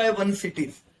one by one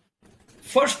cities.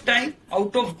 first time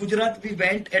out of Gujarat we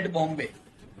went at Bombay.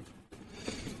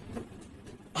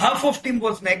 Half of team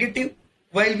was negative.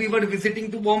 While we were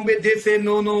visiting to Bombay, they say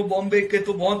no, Bombay के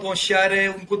तो बहुत होशियार है,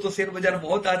 उनको तो share बाजार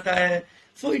बहुत आता है.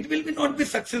 So it will not be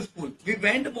successful. We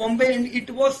went Bombay and it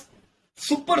was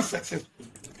super successful.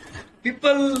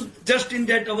 People just in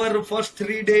that our first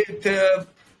 3 days,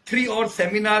 3-hour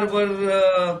seminar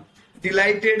were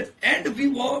delighted, and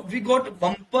we got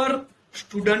bumper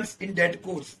students in that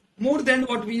course, more than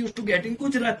what we used to get in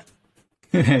Gujarat.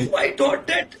 So I thought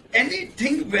that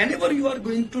anything, whenever you are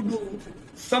going to do,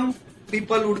 some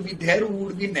people would be there who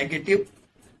would be negative,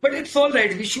 but it's all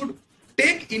right. We should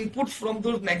take inputs from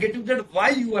those negative, that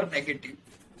why you are negative.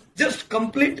 Just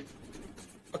correct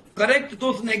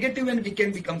those negative and we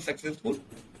can become successful.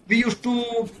 We used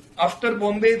to, after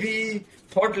Bombay, we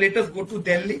thought let us go to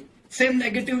Delhi. Same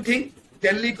negative thing.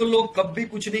 Delhi को लोग कभी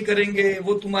कुछ नहीं करेंगे,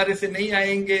 वो तुम्हारे से नहीं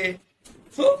आएंगे.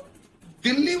 So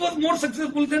Delhi was more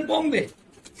successful than Bombay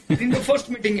in the first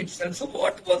meeting itself. So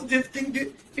what was this thing?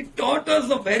 It taught us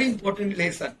a very important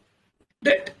lesson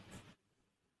that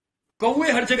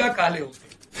कौवे हर जगह काले होते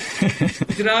हैं.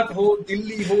 गुजरात हो,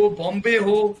 दिल्ली हो, बॉम्बे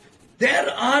हो, there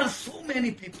are so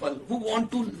many people who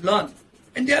want to learn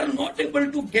and they are not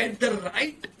able to get the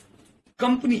right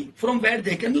company from where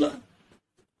they can learn.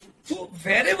 So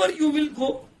wherever you will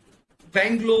go,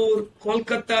 Bangalore,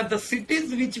 Kolkata, the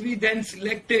cities which we then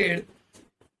selected,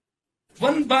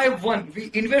 one by one,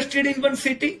 we invested in one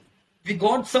city, we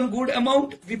got some good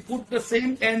amount, we put the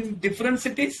same in different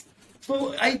cities.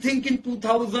 So I think in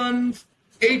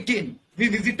 2018, we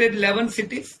visited 11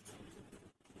 cities.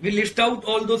 We list out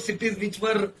all those cities which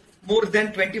were more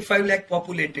than 25 lakh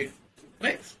populated,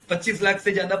 right? 25 lakh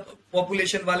से ज़्यादा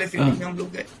population वाले city में हम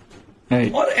लोग गए.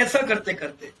 और ऐसा करते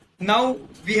करते, now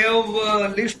we have a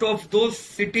list of those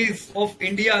cities of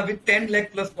India with 10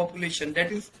 lakh plus population.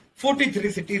 That is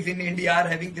 43 cities in India are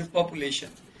having this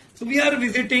population. So we are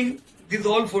visiting these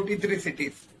all 43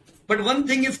 cities. But one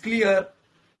thing is clear,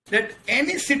 that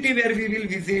any city where we will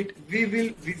visit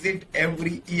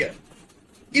every year.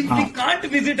 If we can't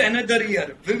visit another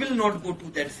year, we will not go to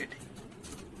that city.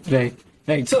 Right.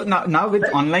 So now with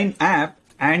online app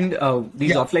and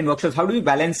these offline workshops, how do you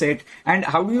balance it, and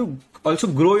how do you also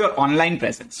grow your online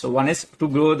presence? So one is to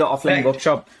grow the offline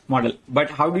workshop model, but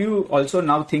how do you also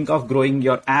now think of growing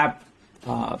your app?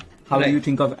 How do you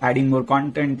think of adding more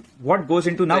content? What goes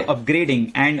into now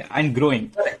upgrading and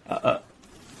growing?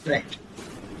 Right.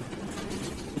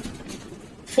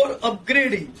 For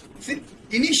upgrading, see,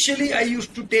 initially I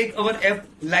used to take our app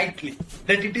lightly,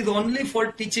 that it is only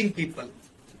for teaching people,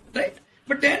 right?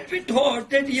 But then we thought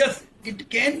that yes, it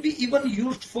can be even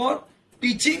used for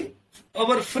teaching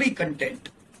our free content,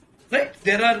 right?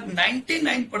 There are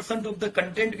 99% of the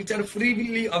content which are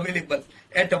freely available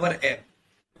at our app.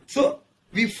 So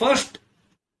we first,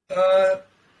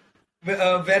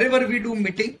 wherever we do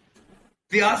meeting,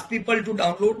 we ask people to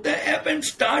download the app and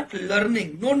start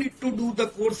learning. No need to do the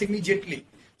course immediately.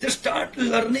 Just start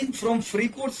learning from free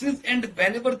courses, and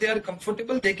whenever they are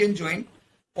comfortable, they can join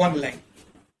online.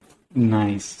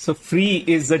 Nice. So free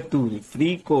is the tool.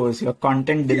 Free course, your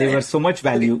content delivers so much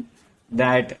value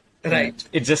that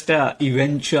it's just a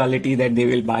eventuality that they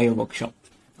will buy a workshop.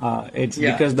 It's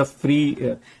because the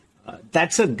free.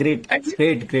 That's a great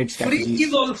strategy. Free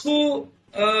is also.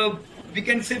 We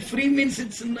can say free means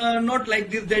it's not like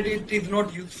this that it is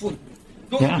not useful.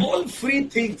 Those all free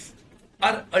things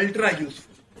are ultra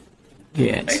useful.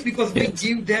 Yes. Right? Because we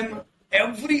give them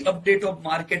every update of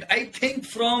market. I think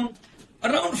from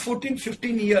around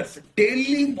 14-15 years,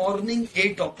 daily morning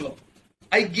 8 o'clock,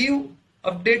 I give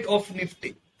update of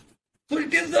Nifty. So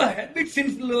it is a habit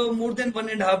since more than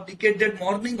 1.5 decades that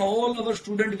morning all our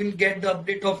students will get the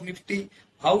update of Nifty,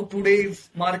 how today's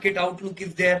market outlook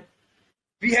is there.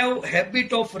 We have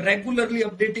habit of regularly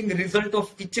updating result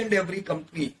of each and every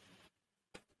company,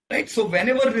 right? So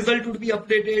whenever result would be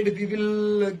updated, we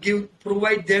will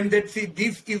provide them that see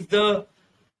this is the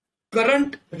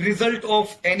current result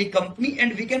of any company,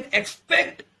 and we can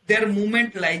expect their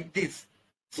movement like this.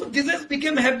 So this has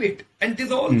become habit, and this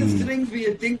all these things we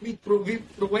think we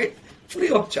provide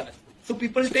free of charge. So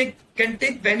people can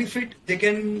take benefit. They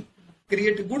can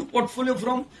create a good portfolio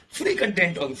from free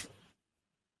content also.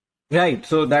 Right.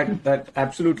 So that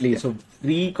absolutely. So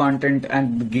free content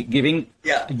and giving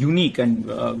unique and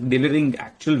delivering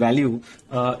actual value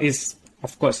is,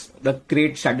 of course, the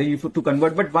great strategy to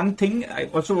convert. But one thing I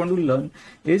also want to learn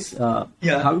is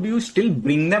how do you still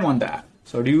bring them on the app?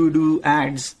 So do you do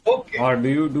ads or do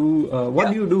you do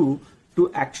what do you do to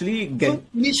actually get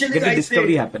the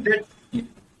discovery happen?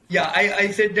 I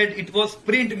said that it was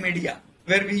print media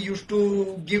where we used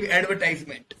to give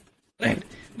advertisement. right?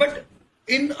 But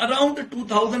in around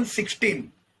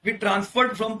 2016, we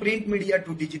transferred from print media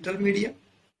to digital media,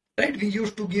 right? We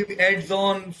used to give ads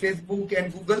on Facebook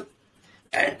and Google.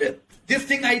 And this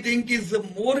thing I think is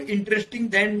more interesting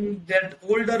than that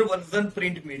older version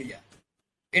print media.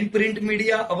 In print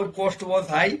media, our cost was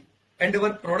high and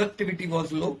our productivity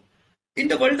was low. In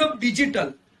the world of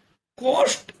digital,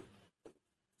 cost,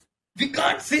 we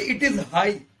can't say it is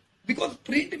high because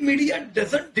print media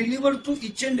doesn't deliver to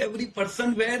each and every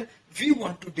person where we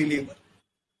want to deliver.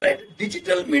 Right?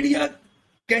 Digital media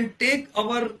can take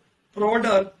our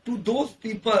product to those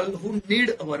people who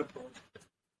need our product.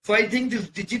 So I think this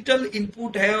digital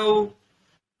input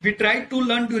we tried to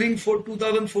learn during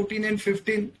 2014 and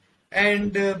 15,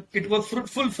 and it was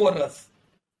fruitful for us.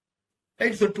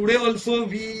 Right? So today also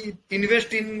we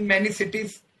invest in many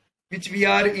cities which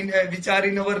are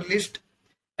in our list,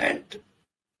 and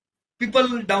people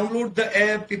download the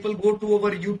app, people go to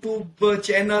our YouTube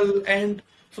channel, and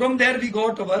from there we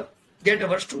get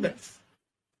our students.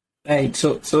 Right.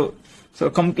 So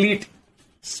complete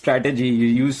strategy. You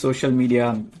use social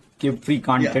media, give free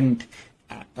content.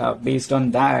 Yeah. Based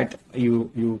on that,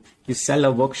 you sell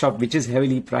a workshop which is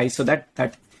heavily priced. So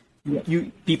that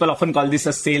people often call this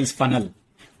a sales funnel.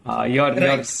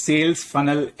 Your sales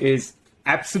funnel is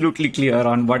absolutely clear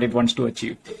on what it wants to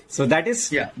achieve. So that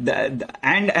is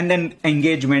and then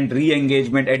engagement,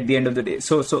 re-engagement at the end of the day.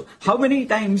 So how many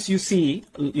times you see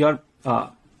your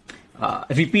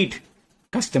repeat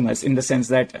customers in the sense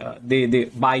that they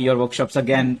buy your workshops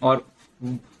again, or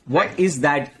what is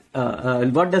that?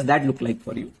 What does that look like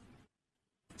for you?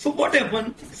 So what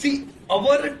happened? See,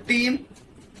 our team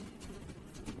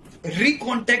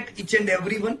recontact each and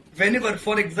everyone whenever,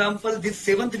 for example, this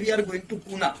 7th we are going to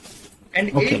Pune and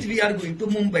 8th we are going to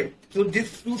Mumbai. So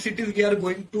these two cities we are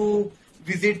going to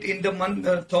visit in the month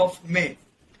of May.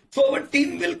 So our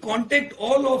team will contact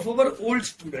all of our old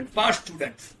students, past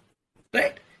students,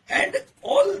 right? And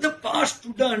all the past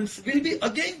students will be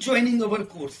again joining our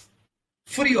course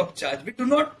free of charge. We do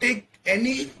not take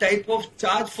any type of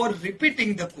charge for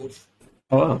repeating the course.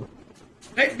 Oh.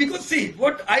 Right? Because see,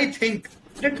 what I think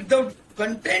that the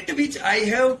content which I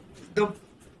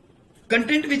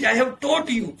have taught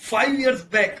you 5 years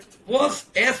back was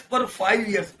as per 5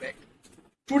 years back.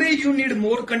 Today you need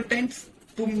more contents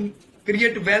to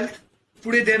create wealth.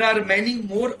 Today there are many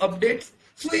more updates.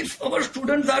 So if our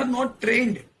students are not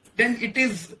trained, then it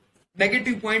is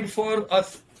negative point for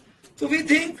us. So we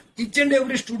think each and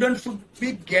every student should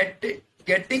be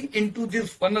getting into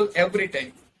this funnel every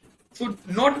time. So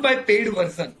not by paid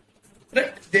version,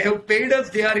 right? They have paid us,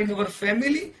 they are in our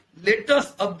family. Let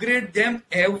us upgrade them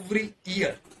every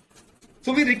year.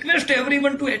 So we request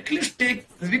everyone to at least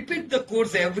repeat the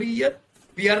course every year.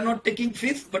 We are not taking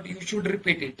fees, but you should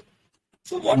repeat it.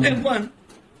 So what happened?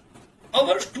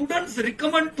 Our students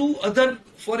recommend to other,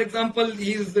 for example,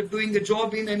 he is doing a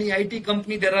job in any IT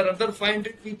company, there are other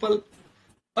 500 people.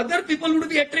 Other people would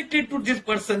be attracted to this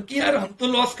person. कि यार हम तो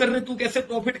loss कर रहे, तू कैसे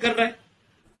profit कर रहा है?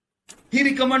 He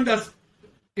recommend us.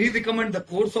 He recommend the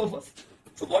course of us.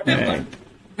 So what happened?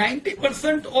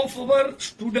 90% of our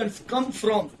students come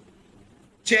from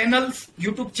channels,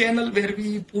 YouTube channel where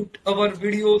we put our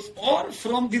videos, or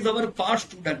from these our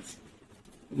past students.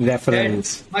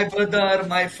 Reference. My brother,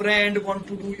 my friend want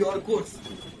to do your course.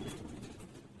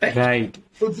 Right.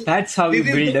 So that's how you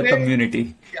build a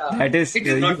community. Yeah. That is,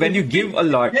 when you give a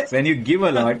lot,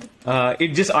 it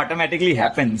just automatically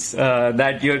happens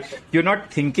that you're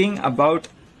not thinking about.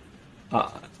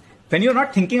 When you're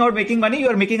not thinking about making money,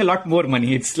 you're making a lot more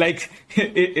money. It's like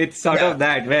it's sort of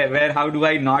that where how do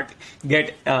I not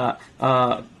get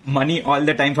money all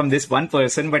the time from this one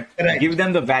person, but give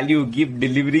them the value,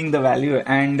 delivering the value,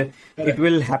 and it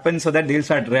will happen so that they'll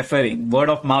start referring. Word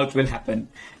of mouth will happen,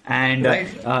 and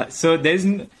so there's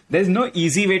no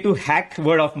easy way to hack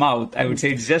word of mouth. I would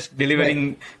say it's just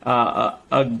delivering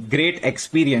a great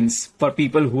experience for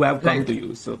people who have come to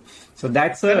you. So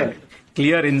that's a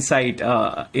clear insight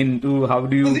into how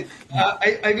do you...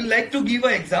 I will like to give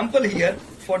an example here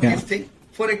for this thing.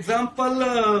 For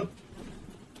example,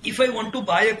 if I want to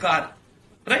buy a car,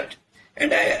 right?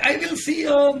 And I will see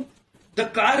the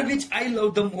car which I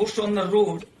love the most on the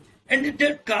road, and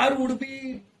that car would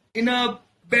be in a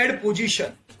bad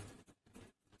position.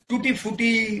 टूटी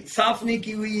फूटी, साफ नहीं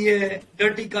की हुई है,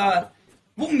 dirty car,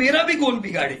 वो मेरा भी गोल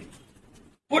बिगाड़ेगी.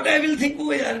 What I will think,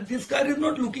 oh yaar, this car is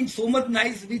not looking so much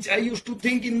nice, which I used to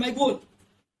think in my goal.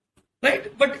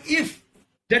 Right? But if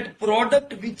that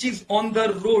product which is on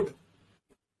the road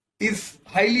is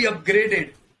highly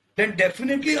upgraded, then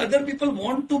definitely other people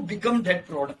want to become that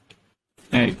product.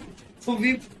 Right. So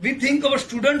we think our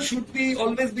students should be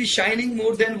always be shining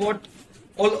more than what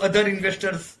all other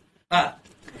investors are.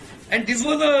 And this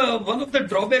was one of the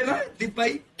drawbacks, Deep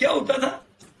bhai. Kya hota tha?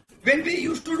 When we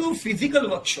used to do physical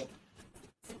workshop,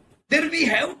 there we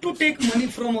have to take money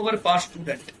from our past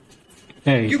student.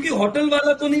 क्योंकि hotel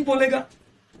वाला तो नहीं बोलेगा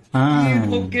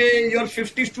okay, your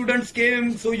 50 students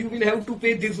came, so you will have to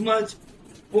pay this much.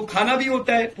 वो खाना भी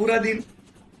होता है पूरा दिन,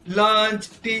 lunch,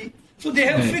 tea. So they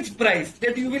have fixed price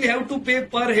that you will have to pay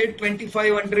per head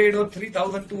 2,500 or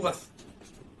 3,000 to us.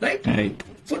 Right?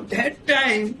 So that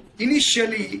time,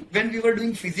 initially, when we were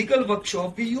doing physical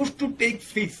workshop, we used to take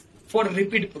fees for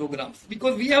repeat programs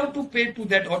because we have to pay to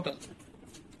that hotel.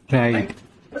 Right?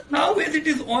 But now as it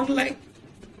is online,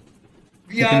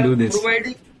 we are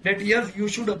providing that yes, you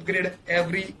should upgrade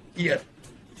every year.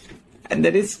 And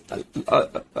that is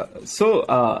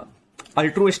so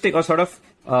altruistic, or sort of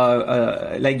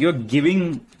like you're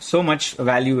giving so much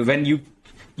value when you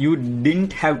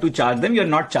didn't have to charge them, you're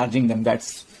not charging them.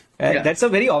 That's a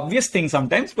very obvious thing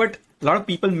sometimes, but a lot of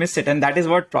people miss it, and that is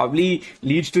what probably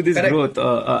leads to this growth.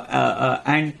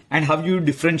 And how you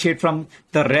differentiate from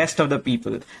the rest of the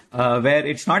people, where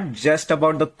it's not just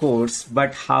about the course,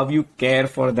 but how you care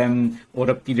for them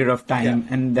over a period of time,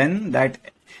 and then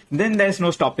there's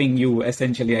no stopping you.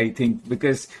 Essentially, I think,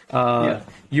 because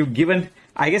you've given,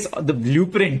 I guess, the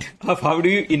blueprint of how do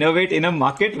you innovate in a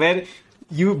market where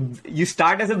you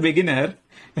start as a beginner.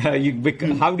 How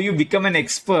do you become an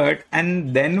expert,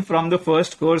 and then from the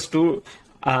first course to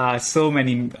so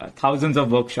many thousands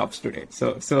of workshops today.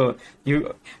 So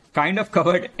you kind of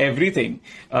covered everything.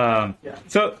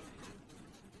 So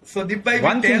Deep bhai,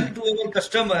 we tell to our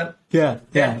customer,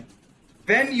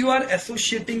 when you are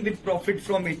associating with profit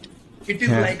from it, it is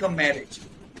like a marriage.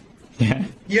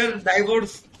 Here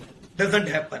divorce doesn't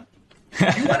happen.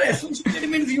 You are associated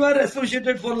means you are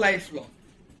associated for lifelong.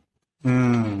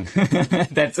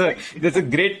 That's a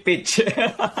great pitch.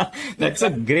 That's a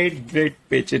great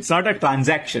pitch. It's not a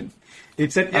transaction.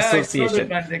 It's an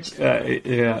association. It's not a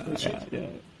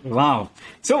transaction. Wow.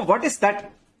 So what is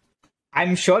that?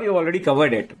 I'm sure you already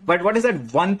covered it, but what is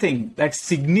that one thing that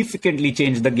significantly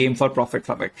changed the game for profit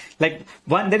from it? Like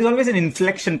there is always an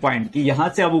inflection point. कि यहाँ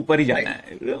से अब ऊपर ही जाना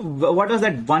है. What was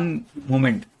that one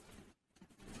moment?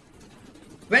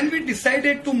 When we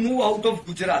decided to move out of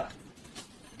Gujarat,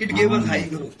 it gave us high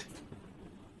growth.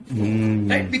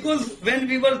 Right? Because when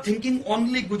we were thinking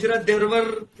only Gujarat,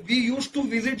 we used to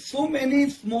visit so many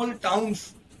small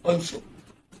towns also.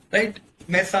 Right?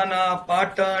 Mehsana,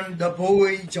 Patan,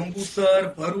 Dabhoi,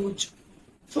 Jambusar, Bharuch.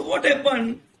 So what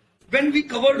happened? When we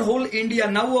covered whole India,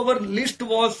 now our list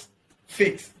was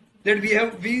fixed. That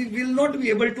we will not be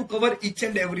able to cover each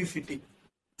and every city.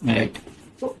 Right.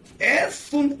 So as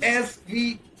soon as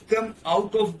we come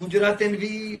out of Gujarat and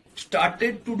we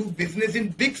started to do business in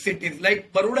big cities,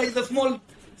 like Baroda is a small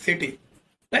city,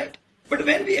 right? But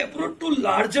when we approached to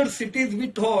larger cities, we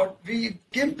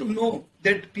came to know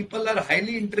that people are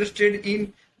highly interested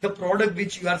in the product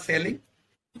which you are selling.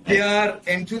 They are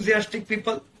enthusiastic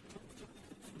people.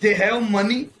 They have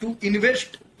money to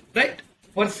invest, right?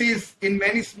 Versus in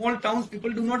many small towns,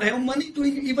 people do not have money to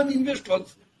even invest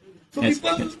also. So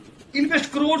people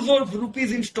invest crores of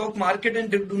rupees in stock market and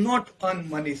they do not earn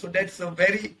money. So that's a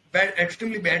very bad,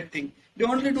 extremely bad thing. They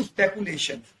only do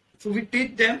speculations. So we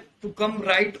teach them to come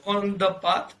right on the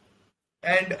path.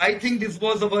 And I think this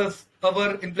was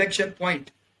our inflection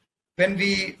point when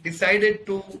we decided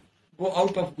to go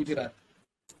out of Gujarat.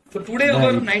 So today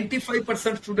our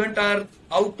 95% students are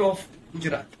out of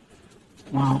Gujarat.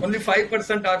 Wow. Only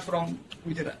 5% are from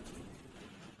Gujarat.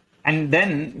 And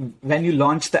then when you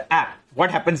launch the app, what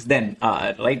happens then?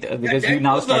 Right? Because you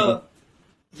now start.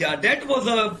 That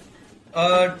was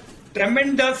a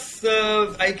tremendous,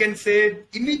 I can say,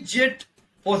 immediate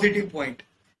positive point.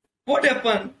 What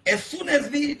happened? As soon as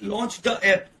we launched the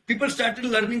app, people started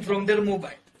learning from their mobile.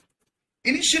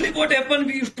 Initially, what happened?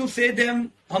 We used to say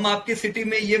them, हम आपके city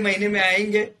में ये महीने में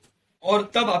आएंगे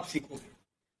और तब आप सीखोगे.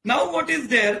 Now what is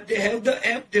there? They have the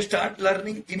app. They start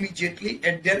learning immediately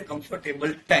at their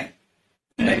comfortable time.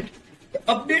 Right? The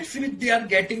updates which they are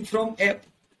getting from app,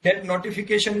 that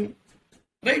notification,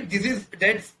 right?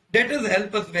 That has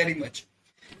helped us very much.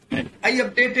 I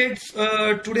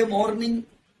updated today morning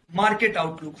market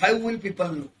outlook. How will people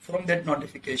know from that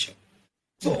notification?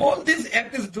 So all this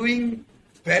app is doing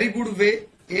very good way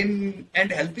in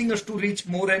and helping us to reach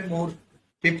more and more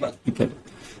people.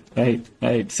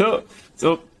 Right. So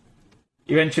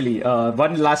eventually,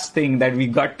 one last thing that we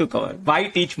got to cover. Why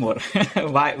Teachmore?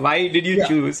 Why did you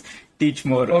choose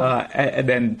Teachmore? Okay.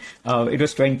 Then it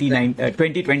was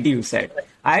 2020, you said.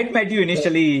 I had met you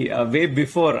initially way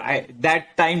before.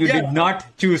 That time you did not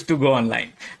choose to go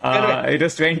online. It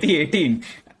was 2018.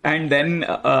 And then,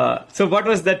 so what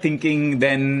was the thinking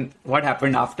then? What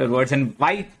happened afterwards? And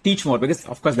why Teachmore? Because,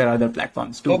 of course, there are other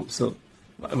platforms too. So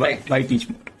why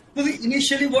Teachmore? So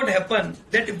initially what happened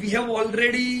that we have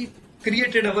already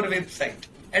created our website.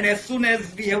 And as soon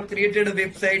as we have created a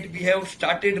website, we have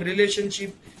started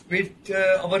relationship with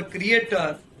our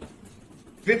creator.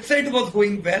 Website was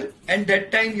going well, and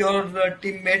that time your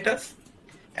team met us.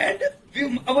 And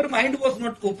our mind was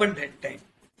not open that time.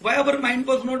 Why our mind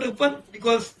was not open?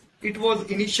 Because it was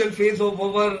initial phase of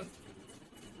our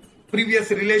previous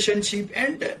relationship,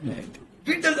 and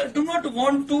we do not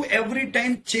want to every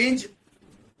time change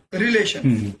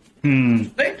relation.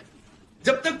 Right?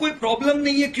 जब तक कोई problem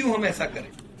नहीं है क्यों हम ऐसा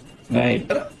करें? Right.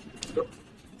 तो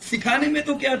सिखाने में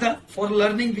तो क्या था? For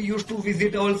learning we used to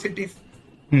visit all cities.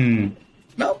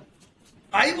 Now,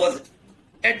 I was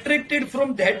attracted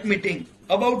from that meeting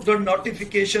about the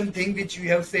notification thing which you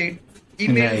have said,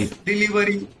 emails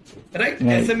delivery, right?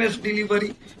 SMS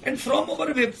delivery. And from our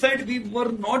website, we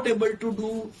were not able to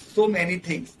do so many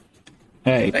things.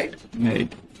 Right?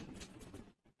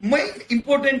 My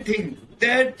important thing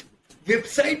that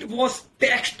website was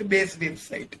text-based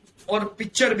website or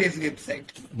picture-based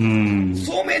website.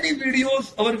 So many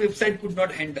videos our website could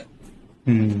not handle.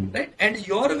 Right? And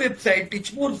your website,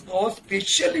 Teachmore, was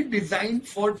specially designed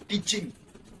for teaching.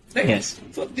 Right? Yes.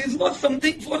 So this was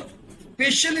something for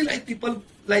specially like people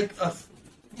like us.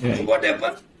 Right. So what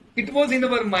happened? It was in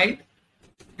our mind.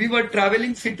 We were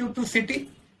traveling city to city,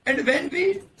 and when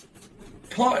we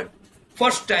thought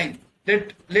first time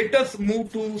that let us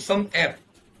move to some app,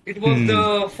 it was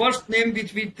the first name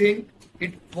which we think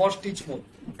it was Teachmore.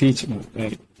 Teachmore,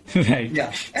 right. Right.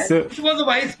 Yeah. And so it was a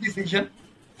wise decision.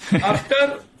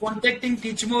 After contacting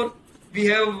Teachmore, we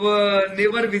have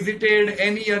never visited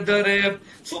any other app.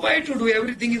 So why to do?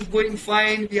 Everything is going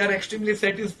fine. We are extremely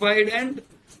satisfied. And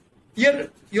here,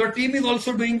 your team is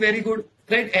also doing very good.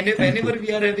 Right? And whenever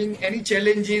we are having any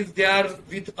challenges, they are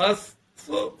with us.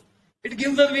 So it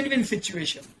gives a win-win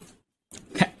situation.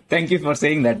 Thank you for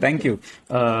saying that. Thank you.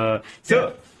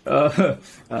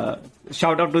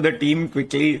 Shout out to the team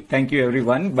quickly. Thank you,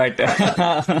 everyone. But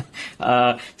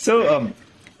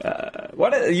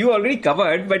what you already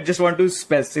covered, but just want to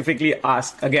specifically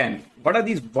ask again. What are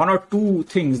these one or two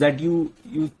things that you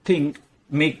think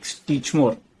makes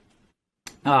Teachmore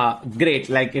great?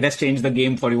 Like it has changed the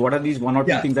game for you. What are these one or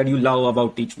two things that you love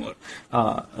about Teachmore?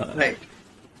 Right.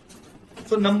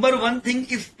 So number one thing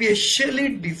is specially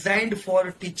designed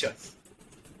for teachers.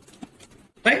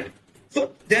 Right?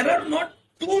 So there are not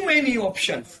too many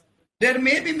options. There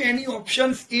may be many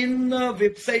options in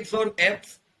websites or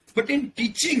apps, but in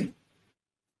teaching,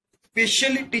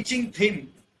 especially teaching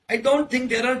theme, I don't think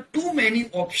there are too many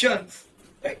options.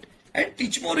 Right? And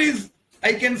Teachmore is,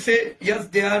 I can say, yes,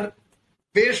 they are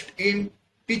based in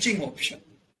teaching option.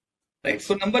 Right?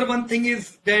 So number one thing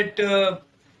is that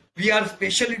we are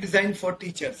specially designed for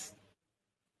teachers.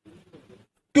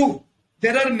 Two,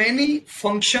 there are many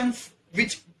functions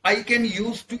which I can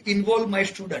use to involve my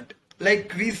student.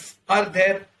 Like quiz are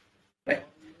there, right?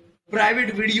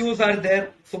 Private videos are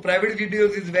there. So private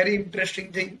videos is very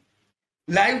interesting thing.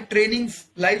 Live trainings,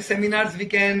 live seminars we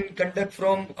can conduct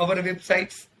from our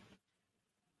websites.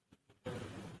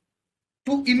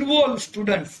 To involve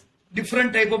students,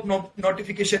 different type of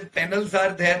notification panels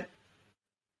are there.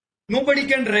 Nobody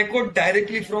can record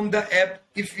directly from the app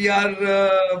if we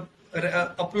are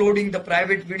uploading the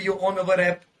private video on our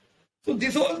app. So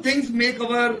these all things make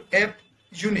our app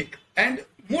unique. And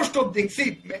most of things,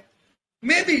 see,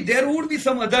 maybe there would be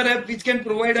some other app which can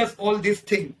provide us all these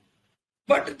things.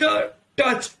 But the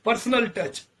touch, personal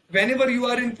touch, whenever you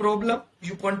are in problem, we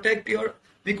contact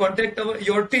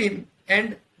your team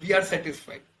and we are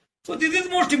satisfied. So this is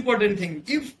most important thing.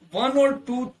 If one or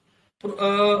two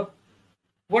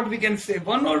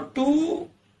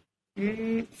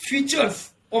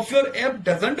features of your app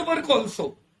doesn't work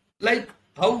also, like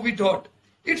how we thought,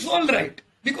 it's all right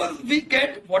because we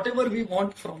get whatever we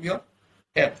want from your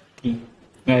app.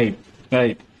 Right.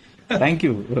 Thank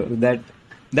you.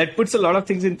 That puts a lot of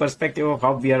things in perspective of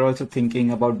how we are also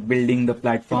thinking about building the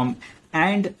platform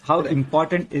and how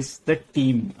important is the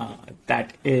team.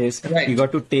 That is, we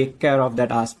got to take care of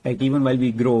that aspect even while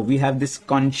we grow. We have this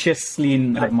consciously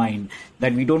in our mind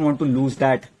that we don't want to lose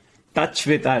that touch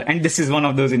with our, and this is one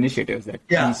of those initiatives that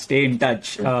we stay in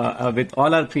touch with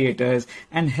all our creators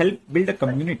and help build a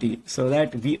community so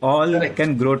that we all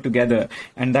can grow together.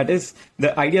 And that is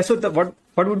the idea. So what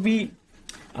would be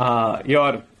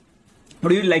what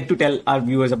do you like to tell our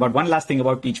viewers about one last thing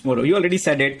about Teachmore? You already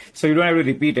said it, so you don't have to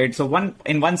repeat it. So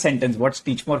in one sentence, what's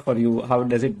Teachmore for you? How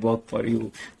does it work for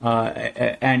you?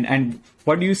 And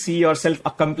what do you see yourself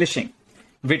accomplishing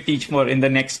with Teachmore in the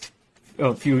next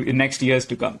next years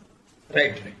to come?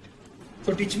 Right.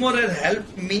 So Teachmore has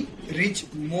helped me reach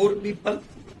more people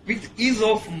with ease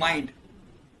of mind.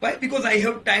 Why? Because I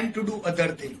have time to do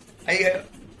other things.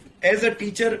 As a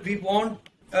teacher, we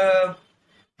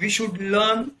should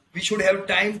learn. We should have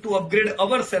time to upgrade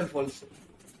ourselves also.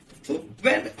 So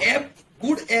when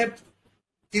good app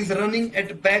is running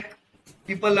at back,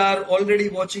 people are already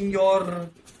watching your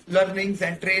learnings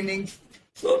and trainings.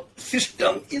 So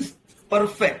system is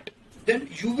perfect. Then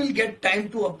you will get time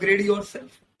to upgrade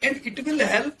yourself, and it will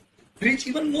help reach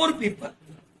even more people.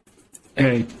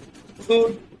 Right.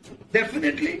 So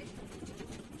definitely,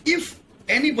 if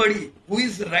anybody who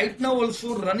is right now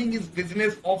also running his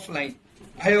business offline,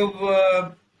 I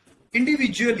have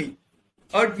individually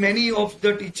urged many of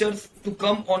the teachers to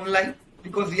come online,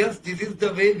 because yes, this is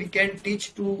the way we can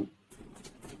teach to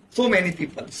so many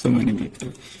people.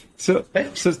 So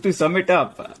to sum it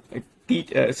up,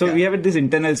 we have this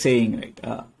internal saying,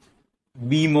 right?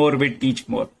 Be more with teach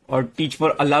more, or teach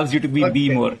more allows you to be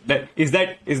more. Is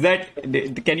that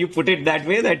can you put it that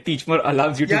way, that teach more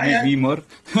allows you to be more?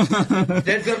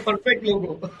 That's your perfect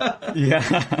logo.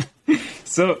 Yeah.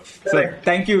 So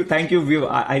thank you.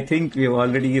 I think we've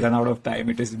already run out of time.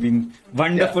 It has been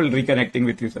wonderful reconnecting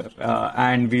with you, sir.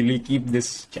 And we'll keep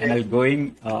this channel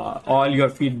going. All your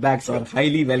feedbacks are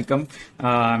highly welcome.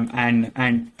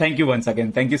 And thank you once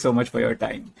again. Thank you so much for your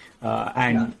time.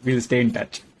 We'll stay in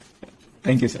touch.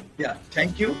 Thank you, sir. Yeah,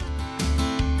 thank you.